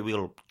that they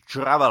will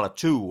travel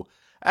to?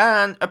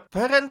 And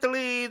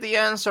apparently the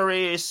answer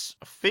is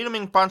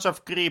filming bunch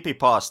of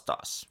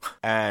creepypastas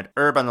and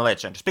urban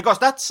legends, because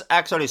that's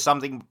actually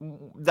something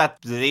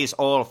that these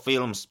all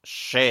films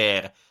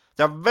share.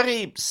 They're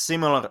very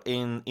similar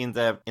in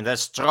the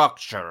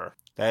structure.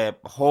 The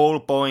whole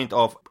point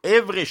of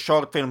every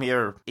short film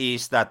here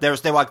is that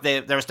there's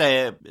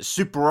the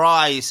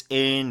surprise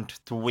end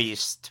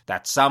twist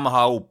that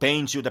somehow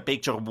paints you the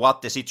picture of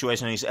what the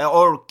situation is,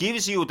 or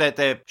gives you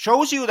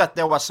shows you that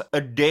there was a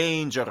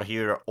danger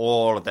here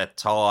all the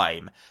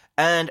time.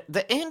 And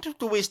the end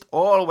twist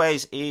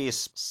always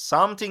is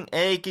something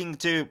akin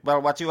to,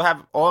 well, what you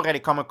have already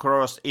come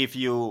across if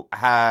you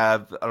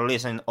have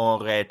listened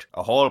or read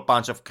a whole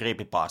bunch of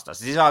creepypastas.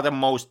 These are the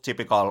most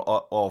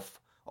typical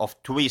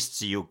of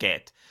twists you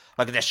get.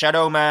 Like the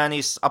Shadow Man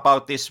is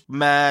about this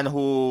man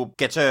who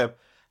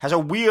has a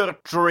weird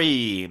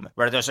dream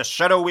where there's a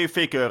shadowy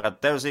figure and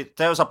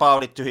tells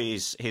about it to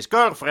his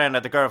girlfriend,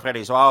 and the girlfriend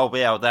is, oh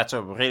well, that's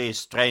a really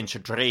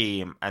strange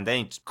dream. And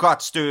then it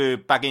cuts to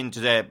back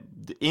into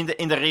in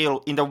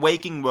the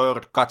waking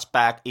world, cuts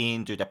back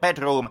into the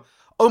bedroom.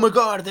 Oh my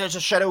god, there's a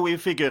shadowy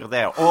figure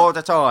there all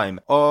the time.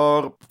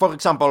 Or, for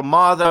example,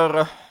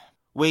 Mother,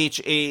 which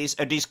is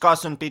a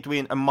discussion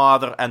between a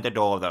mother and a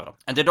daughter.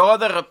 And the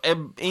daughter,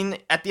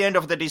 at the end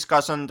of the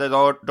discussion, the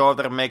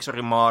daughter makes a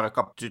remark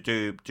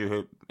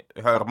to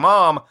her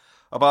mom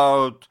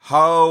about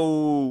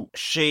how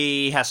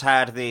she has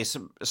had these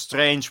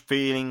strange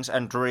feelings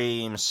and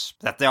dreams,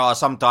 that there are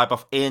some type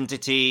of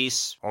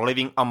entities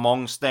living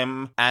amongst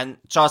them. And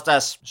just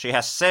as she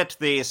has said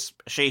this,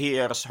 she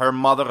hears her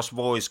mother's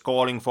voice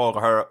calling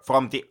for her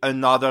from the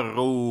another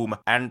room.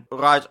 And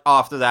right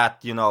after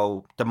that,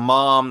 the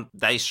mom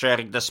that is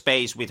sharing the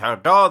space with her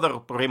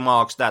daughter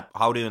remarks that,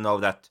 how do you know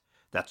that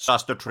that's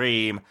just a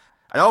dream?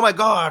 And oh my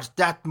god,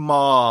 that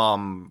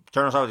mom!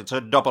 Turns out it's a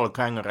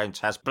doppelganger and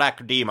has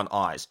black demon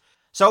eyes.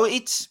 So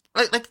it's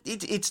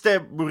it's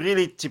the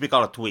really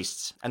typical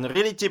twists and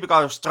really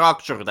typical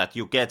structure that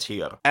you get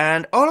here.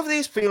 And all of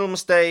these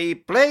films, they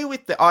play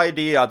with the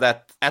idea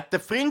that at the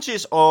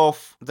fringes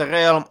of the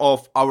realm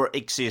of our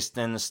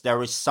existence,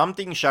 there is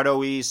something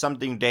shadowy,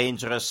 something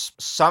dangerous,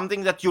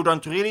 something that you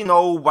don't really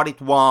know what it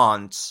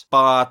wants,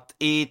 but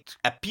it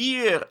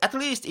appears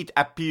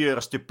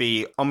to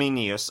be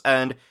ominous.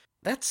 And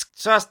that's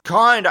just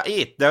kinda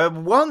it. The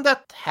one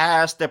that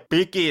has the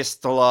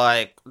biggest,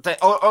 or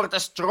the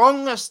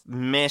strongest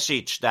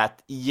message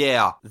that,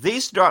 yeah,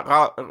 this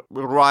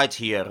right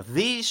here,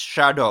 these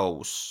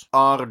shadows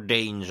are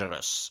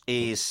dangerous,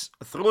 is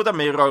Through the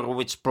Mirror,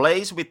 which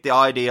plays with the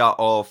idea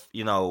of,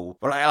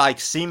 like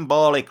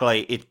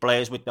symbolically, it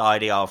plays with the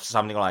idea of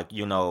something like,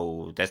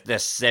 the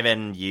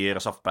 7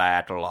 years of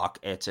bad luck,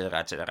 etc.,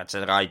 etc.,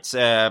 etc. It's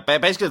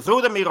basically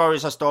Through the Mirror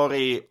is a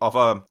story of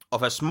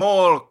a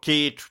small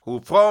kid who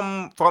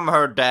from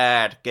her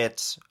dad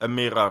gets a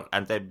mirror,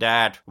 and the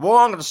dad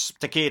warns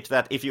the kid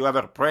that if you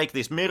ever break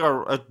this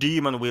mirror, a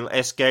demon will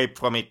escape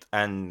from it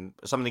and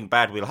something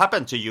bad will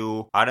happen to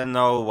you. I don't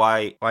know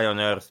why on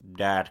earth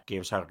dad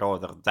gives her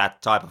daughter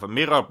that type of a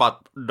mirror,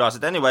 but does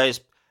it anyways.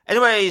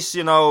 Anyways,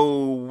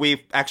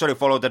 we actually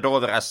follow the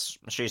daughter as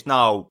she's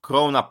now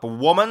grown-up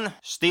woman,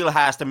 still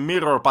has the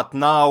mirror, but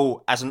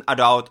now, as an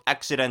adult,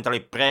 accidentally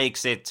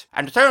breaks it.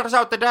 And it turns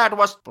out the dad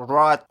was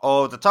right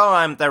all the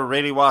time. There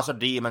really was a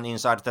demon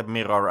inside the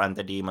mirror, and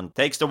the demon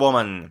takes the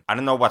woman. I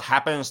don't know what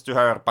happens to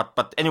her,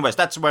 but anyways,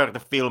 that's where the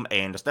film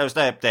ends. There's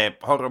the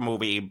horror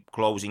movie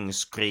closing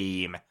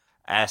scream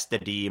as the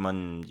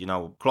demon,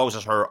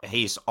 closes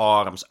his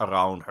arms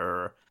around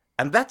her.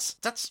 And that's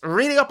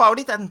really about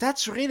it, and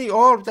that's really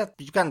all that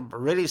you can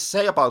really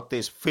say about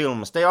these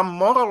films. They are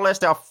more or less,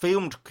 they are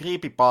filmed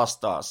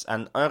creepypastas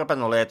and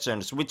urban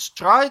legends, which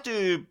try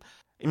to,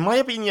 in my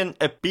opinion,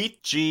 a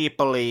bit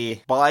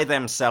cheaply buy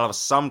themselves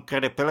some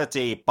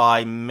credibility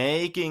by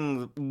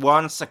making,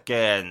 once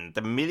again,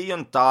 the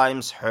million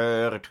times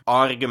heard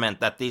argument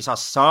that these are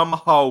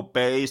somehow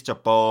based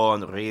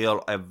upon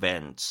real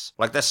events.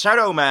 Like the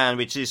Shadow Man,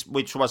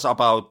 which was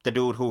about the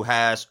dude who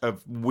has a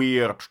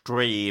weird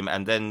dream,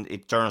 and then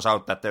it turns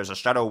out that there's a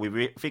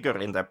shadowy figure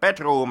in the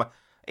bedroom.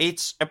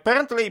 It's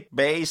apparently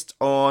based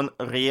on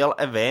real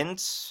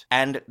events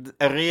and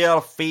a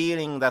real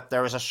feeling that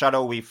there is a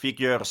shadowy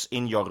figures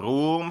in your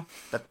room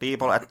that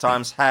people at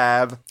times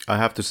have. I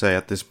have to say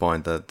at this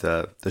point that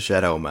the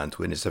Shadow Man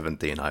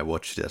 2017 I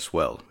watched as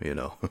well,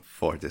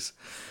 for this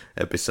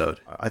episode.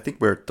 I think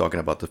we're talking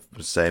about the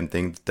same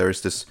thing.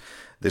 There's this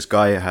this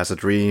guy has a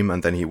dream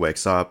and then he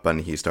wakes up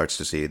and he starts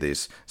to see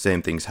these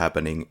same things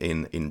happening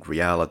in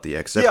reality,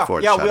 except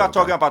for Yeah, Shadow we are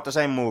talking Man. about the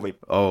same movie.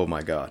 Oh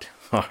my god.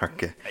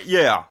 Okay.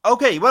 Yeah.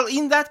 Okay, well,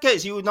 in that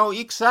case, you know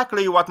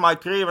exactly what my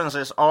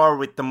grievances are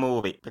with the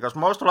movie, because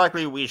most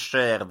likely we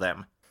share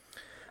them.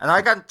 And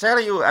I can tell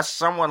you, as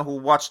someone who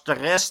watched the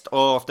rest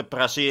of the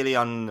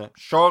Brazilian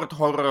short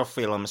horror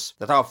films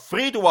that are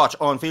free to watch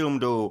on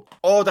Filmdu,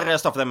 all the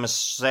rest of them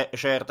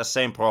share the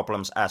same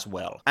problems as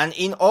well. And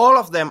in all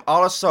of them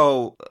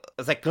also,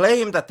 the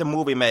claim that the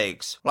movie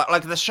makes,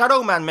 like the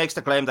Shadow Man makes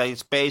the claim that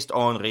it's based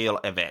on real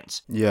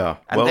events. Yeah.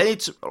 And then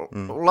it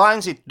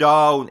lines it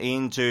down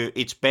into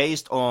it's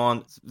based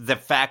on the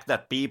fact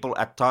that people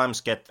at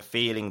times get the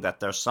feeling that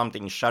there's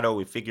something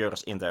shadowy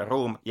figures in their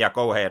room. Yeah,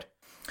 go ahead.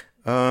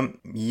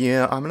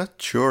 Yeah, I'm not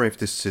sure if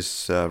this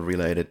is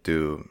related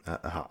to,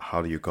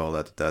 how do you call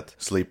that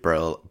sleep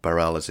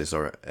paralysis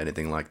or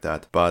anything like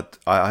that, but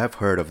I have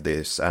heard of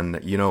this, and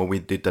you know, we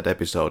did that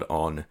episode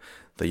on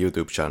the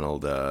YouTube channel,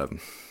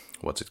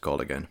 what's it called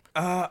again?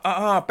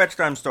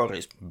 Bedtime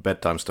Stories.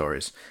 Bedtime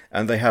Stories,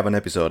 and they have an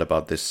episode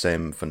about this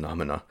same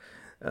phenomena.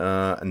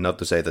 Not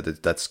to say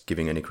that that's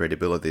giving any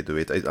credibility to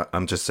it.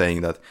 I'm just saying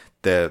that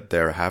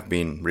there have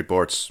been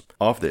reports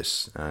of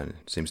this, and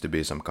it seems to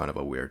be some kind of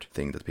a weird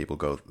thing that people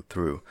go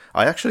through.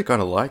 I actually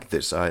kind of like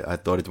this. I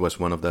thought it was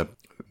one of the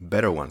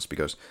better ones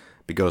because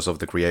of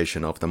the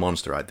creation of the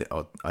monster.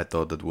 I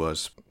thought that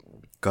was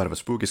kind of a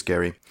spooky,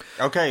 scary.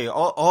 Okay,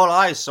 all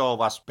I saw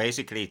was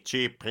basically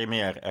cheap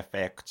Premiere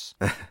effects.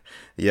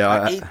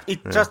 Yeah,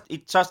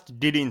 it just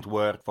didn't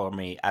work for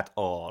me at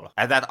all,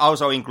 and that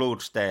also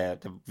includes the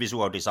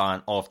visual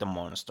design of the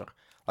monster.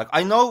 Like,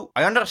 I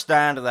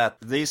understand that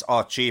these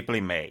are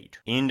cheaply made,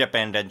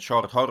 independent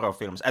short horror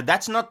films, and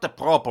that's not the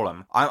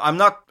problem. I'm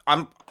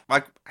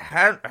like,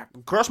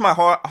 cross my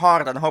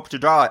heart and hope to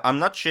die. I'm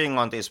not shitting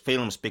on these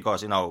films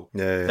because, you know,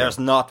 there's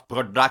not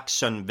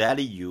production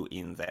value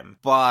in them.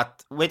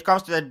 But when it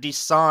comes to the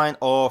design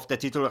of the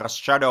titular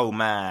Shadow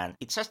Man,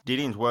 it just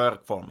didn't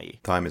work for me.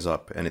 Time is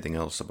up. Anything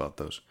else about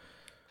those?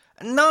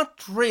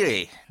 Not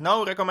really.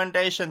 No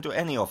recommendation to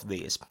any of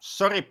these.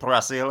 Sorry,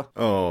 Brazil.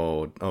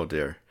 Oh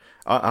dear.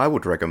 I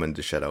would recommend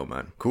the Shadow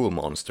Man. Cool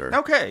monster.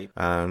 Okay.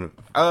 And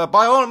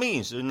by all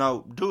means, you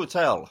know, do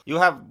tell. You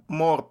have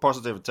more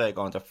positive take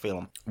on the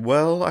film.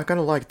 well, I kind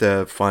of like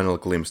the final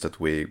glimpse that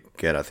we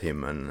get at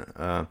him, and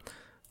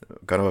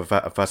kind of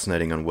a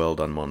fascinating and well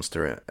done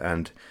monster.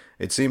 And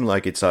it seemed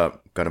like it's a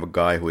kind of a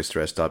guy who is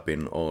dressed up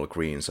in all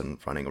greens and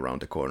running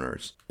around the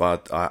corners.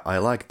 But I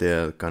like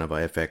the kind of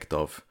a effect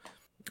of,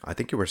 I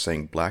think you were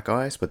saying black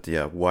eyes, but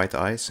yeah, white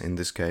eyes in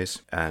this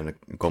case, and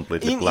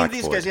completely black. In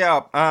this case,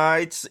 yeah,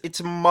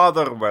 it's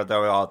Mother where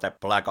there are the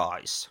black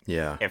eyes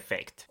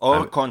effect.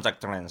 Or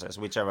contact lenses,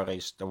 whichever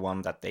is the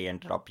one that they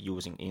ended up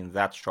using in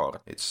that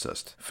short. It's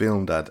just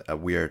filmed at a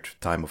weird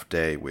time of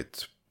day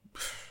with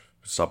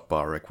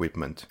subpar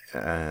equipment.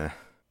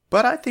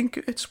 But I think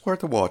it's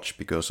worth a watch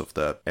because of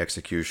the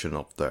execution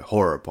of the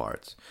horror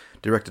part,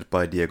 directed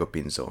by Diego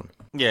Pinzon.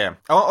 Yeah,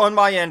 on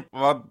my end,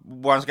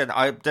 once again,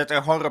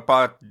 the horror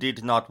part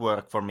did not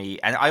work for me,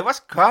 and I was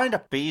kind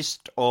of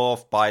pissed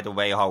off by the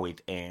way how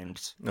it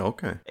ends.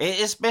 Okay.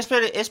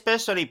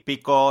 Especially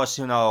because,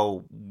 you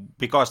know,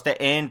 because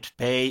the end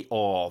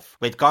payoff,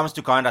 when it comes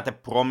to kind of the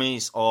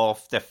promise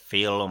of the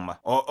film,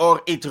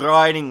 or it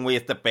riding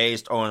with the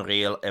based on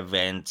real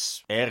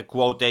events, air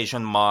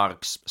quotation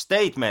marks,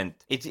 statement,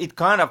 it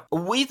kind of,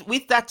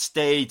 with that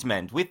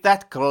statement, with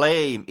that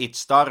claim, it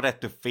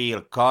started to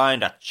feel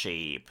kind of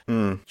cheap.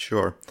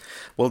 Sure.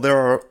 Well, there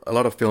are a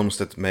lot of films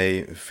that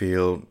may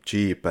feel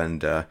cheap,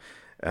 and how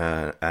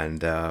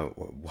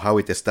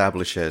it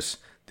establishes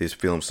these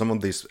films. Some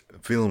of these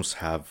films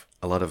have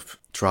a lot of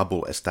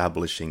trouble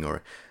establishing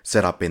or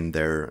set up in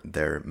their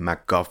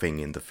MacGuffin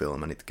in the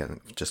film, and it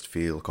can just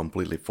feel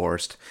completely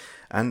forced.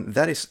 And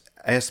that is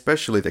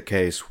especially the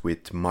case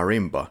with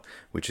Marimba,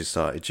 which is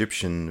an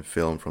Egyptian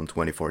film from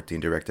 2014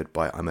 directed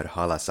by Amer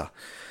Halasa.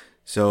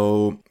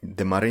 So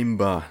the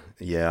Marimba,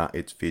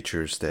 it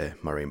features the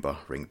Marimba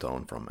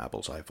ringtone from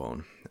Apple's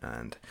iPhone,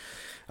 and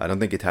I don't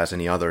think it has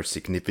any other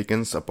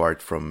significance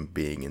apart from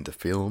being in the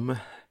film,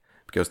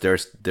 because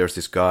there's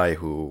this guy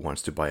who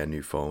wants to buy a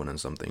new phone and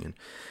something. And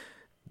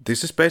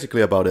this is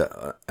basically about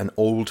an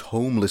old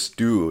homeless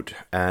dude,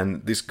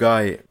 and this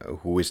guy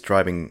who is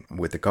driving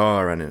with the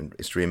car and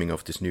is dreaming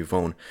of this new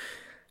phone,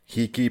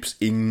 he keeps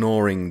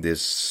ignoring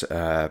this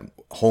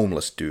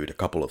homeless dude a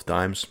couple of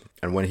times,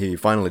 and when he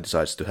finally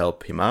decides to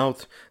help him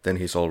out, then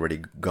he's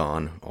already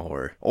gone,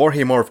 or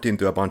he morphed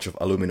into a bunch of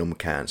aluminum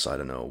cans. I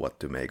don't know what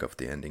to make of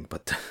the ending,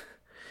 but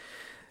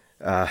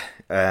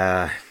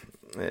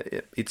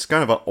it's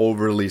kind of an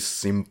overly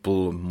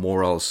simple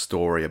moral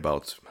story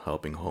about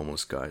helping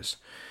homeless guys.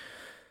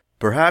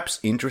 Perhaps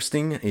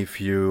interesting if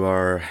you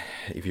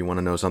want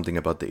to know something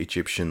about the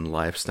Egyptian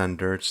life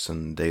standards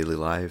and daily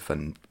life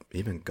and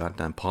even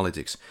goddamn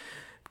politics,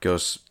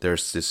 because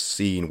there's this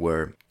scene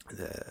where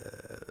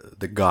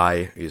the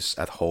guy is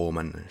at home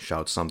and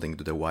shouts something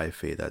to the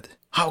wifey that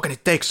how can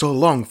it take so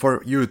long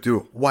for you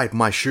to wipe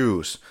my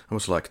shoes? I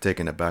was like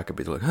taken aback a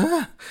bit, like,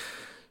 huh?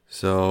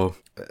 So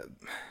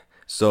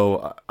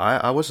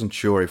I wasn't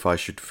sure if I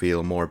should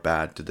feel more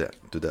bad to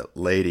the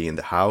lady in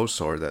the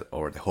house or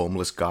the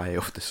homeless guy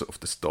of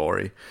the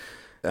story.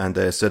 And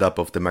the setup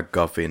of the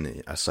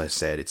MacGuffin, as I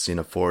said, it's in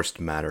a forced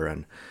manner.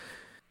 And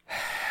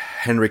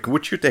Henrik,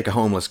 would you take a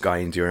homeless guy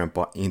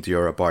into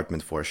your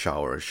apartment for a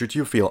shower? Should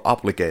you feel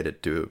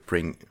obligated to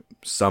bring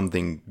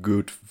something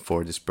good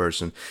for this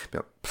person?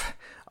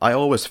 I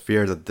always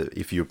fear that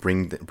if you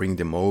bring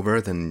them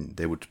over, then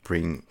they would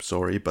bring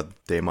but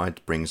they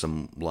might bring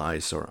some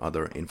lice or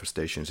other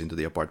infestations into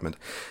the apartment.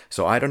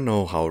 So I don't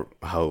know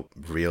how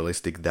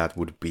realistic that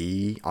would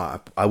be.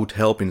 I would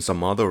help in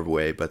some other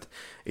way, but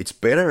it's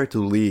better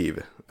to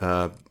leave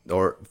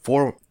or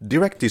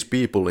direct these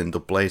people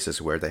into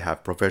places where they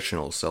have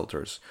professional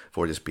shelters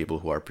for these people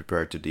who are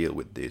prepared to deal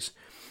with these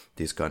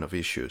kind of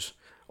issues.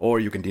 Or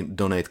you can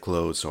donate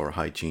clothes or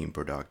hygiene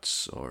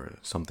products or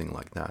something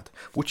like that.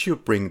 Would you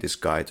bring this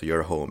guy to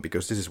your home?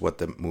 Because this is what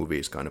the movie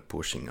is kind of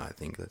pushing, I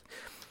think.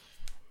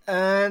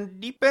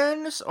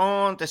 Depends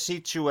on the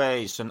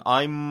situation.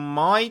 I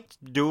might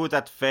do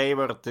that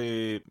favor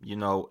to,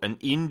 an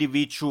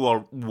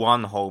individual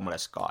one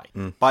homeless guy.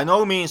 By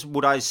no means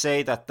would I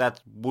say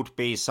that would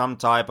be some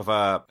type of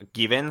a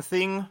given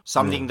thing,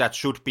 something that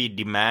should be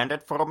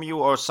demanded from you,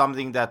 or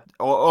something that,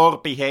 or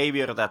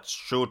behavior that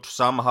should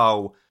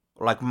somehow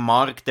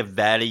mark the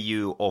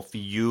value of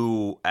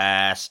you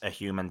as a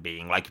human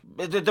being.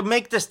 To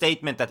make the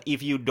statement that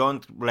if you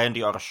don't lend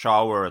your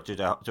shower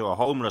to a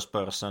homeless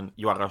person,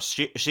 you are a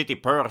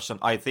shitty person,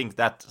 I think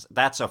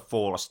that's a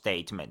false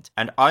statement.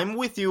 And I'm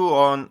with you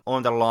on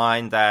the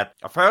line that,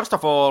 first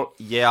of all,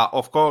 yeah,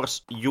 of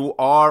course, you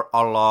are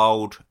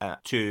allowed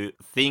to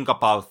think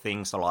about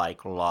things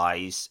like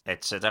lies,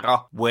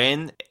 etc.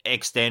 when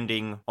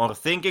extending or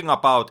thinking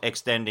about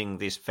extending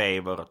this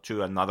favor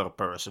to another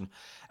person.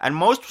 And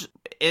most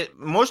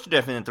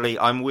definitely,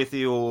 I'm with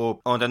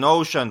you on the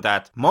notion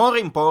that more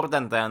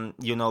important than,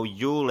 you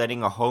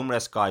letting a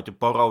homeless guy to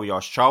borrow your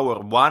shower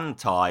one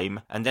time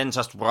and then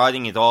just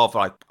writing it off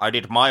like, I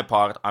did my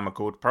part, I'm a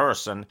good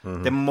person.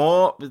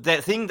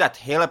 The thing that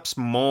helps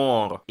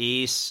more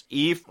is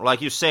if,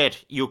 like you said,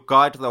 you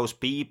guide those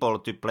people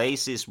to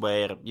places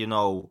where,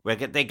 where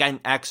they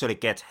can actually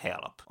get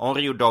help. Or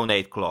you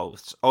donate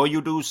clothes. Or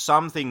you do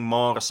something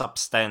more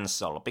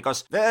substantial.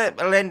 Because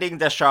lending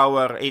the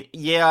shower,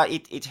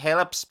 it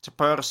helps the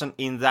person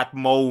in that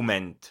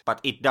moment, but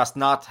it does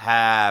not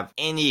have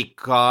any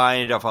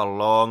kind of a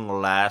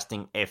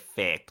long-lasting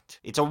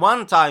effect. It's a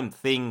one-time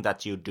thing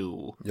that you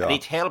do, and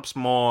it helps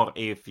more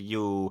if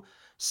you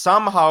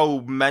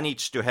somehow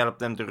manage to help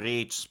them to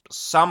reach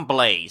some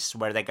place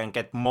where they can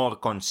get more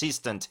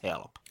consistent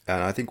help.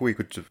 And I think we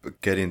could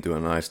get into a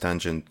nice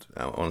tangent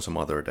on some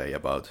other day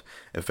about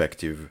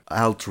effective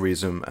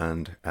altruism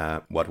and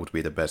what would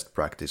be the best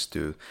practice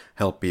to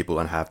help people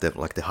and have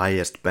the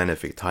highest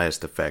benefit,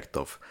 highest effect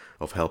of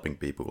helping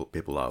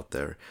people out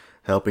there.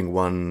 Helping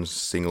one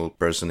single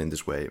person in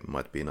this way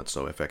might be not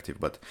so effective,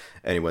 but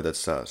anyway,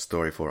 that's a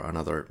story for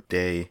another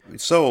day.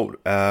 So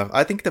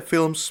I think the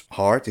film's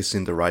heart is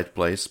in the right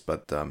place,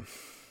 but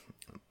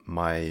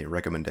my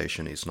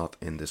recommendation is not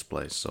in this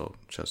place, so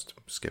just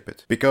skip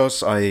it.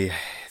 Because I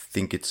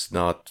think it's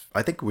not...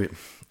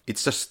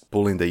 it's just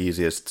pulling the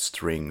easiest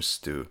strings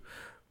to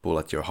pull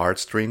at your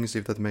heartstrings,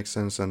 if that makes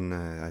sense, and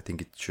I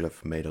think it should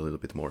have made a little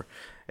bit more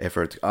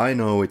effort. I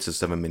know it's a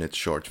 7-minute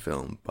short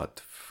film,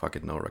 but fuck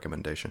it, no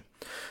recommendation.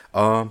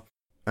 And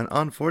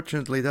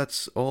unfortunately,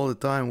 that's all the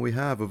time we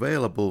have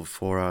available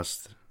for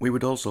us. We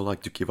would also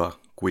like to give a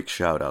quick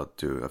shout out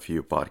to a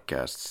few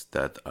podcasts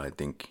that I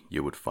think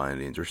you would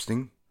find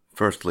interesting.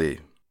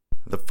 Firstly,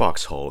 the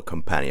Foxhole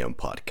Companion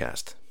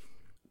Podcast.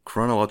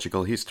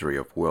 Chronological history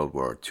of World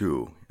War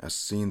II as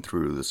seen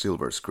through the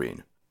silver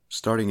screen.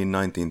 Starting in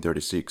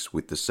 1936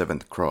 with The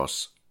Seventh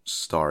Cross,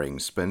 starring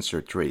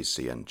Spencer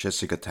Tracy and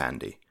Jessica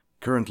Tandy.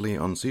 Currently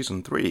on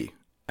Season 3,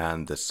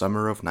 and the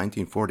summer of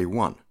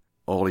 1941.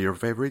 All your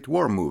favorite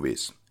war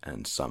movies,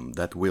 and some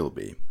that will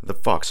be. The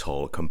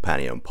Foxhole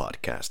Companion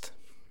Podcast.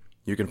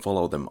 You can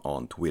follow them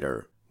on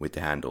Twitter with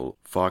the handle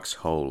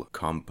Foxhole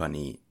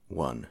Company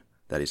 1.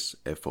 That is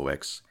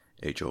FOXHOLE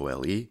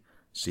COMPANI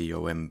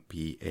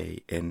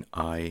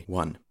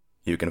 1.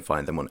 You can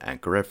find them on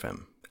Anchor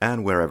FM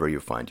and wherever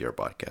you find your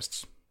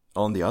podcasts.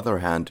 On the other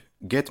hand,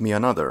 Get Me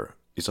Another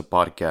is a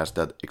podcast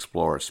that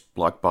explores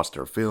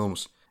blockbuster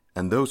films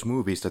and those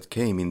movies that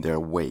came in their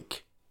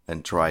wake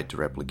and tried to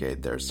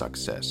replicate their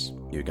success.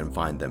 You can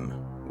find them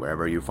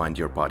wherever you find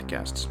your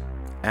podcasts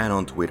and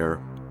on Twitter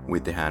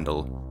with the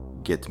handle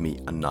Get Me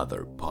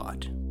Another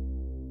Pod.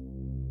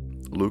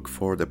 Look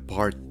for the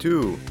part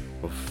 2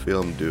 of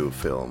Film Do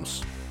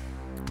Films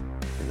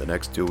in the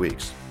next 2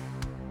 weeks.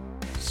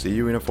 See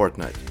you in a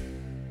fortnight.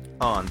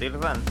 Until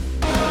then.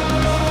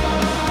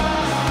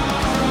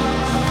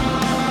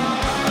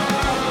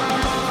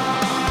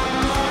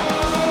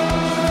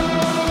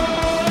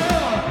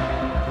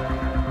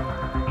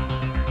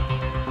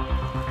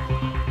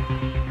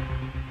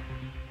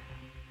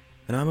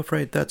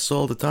 afraid that's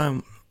all the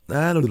time.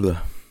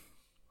 And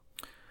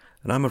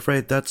I'm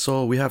afraid that's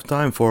all we have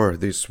time for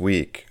this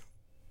week.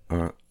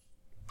 And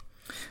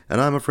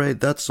I'm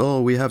afraid that's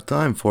all we have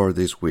time for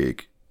this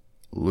week.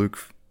 Luke.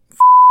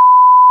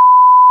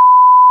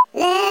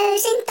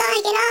 Löysin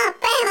taikinaa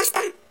pehmosta.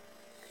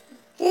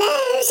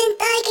 Löysin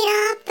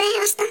taikinaa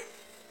pehmosta.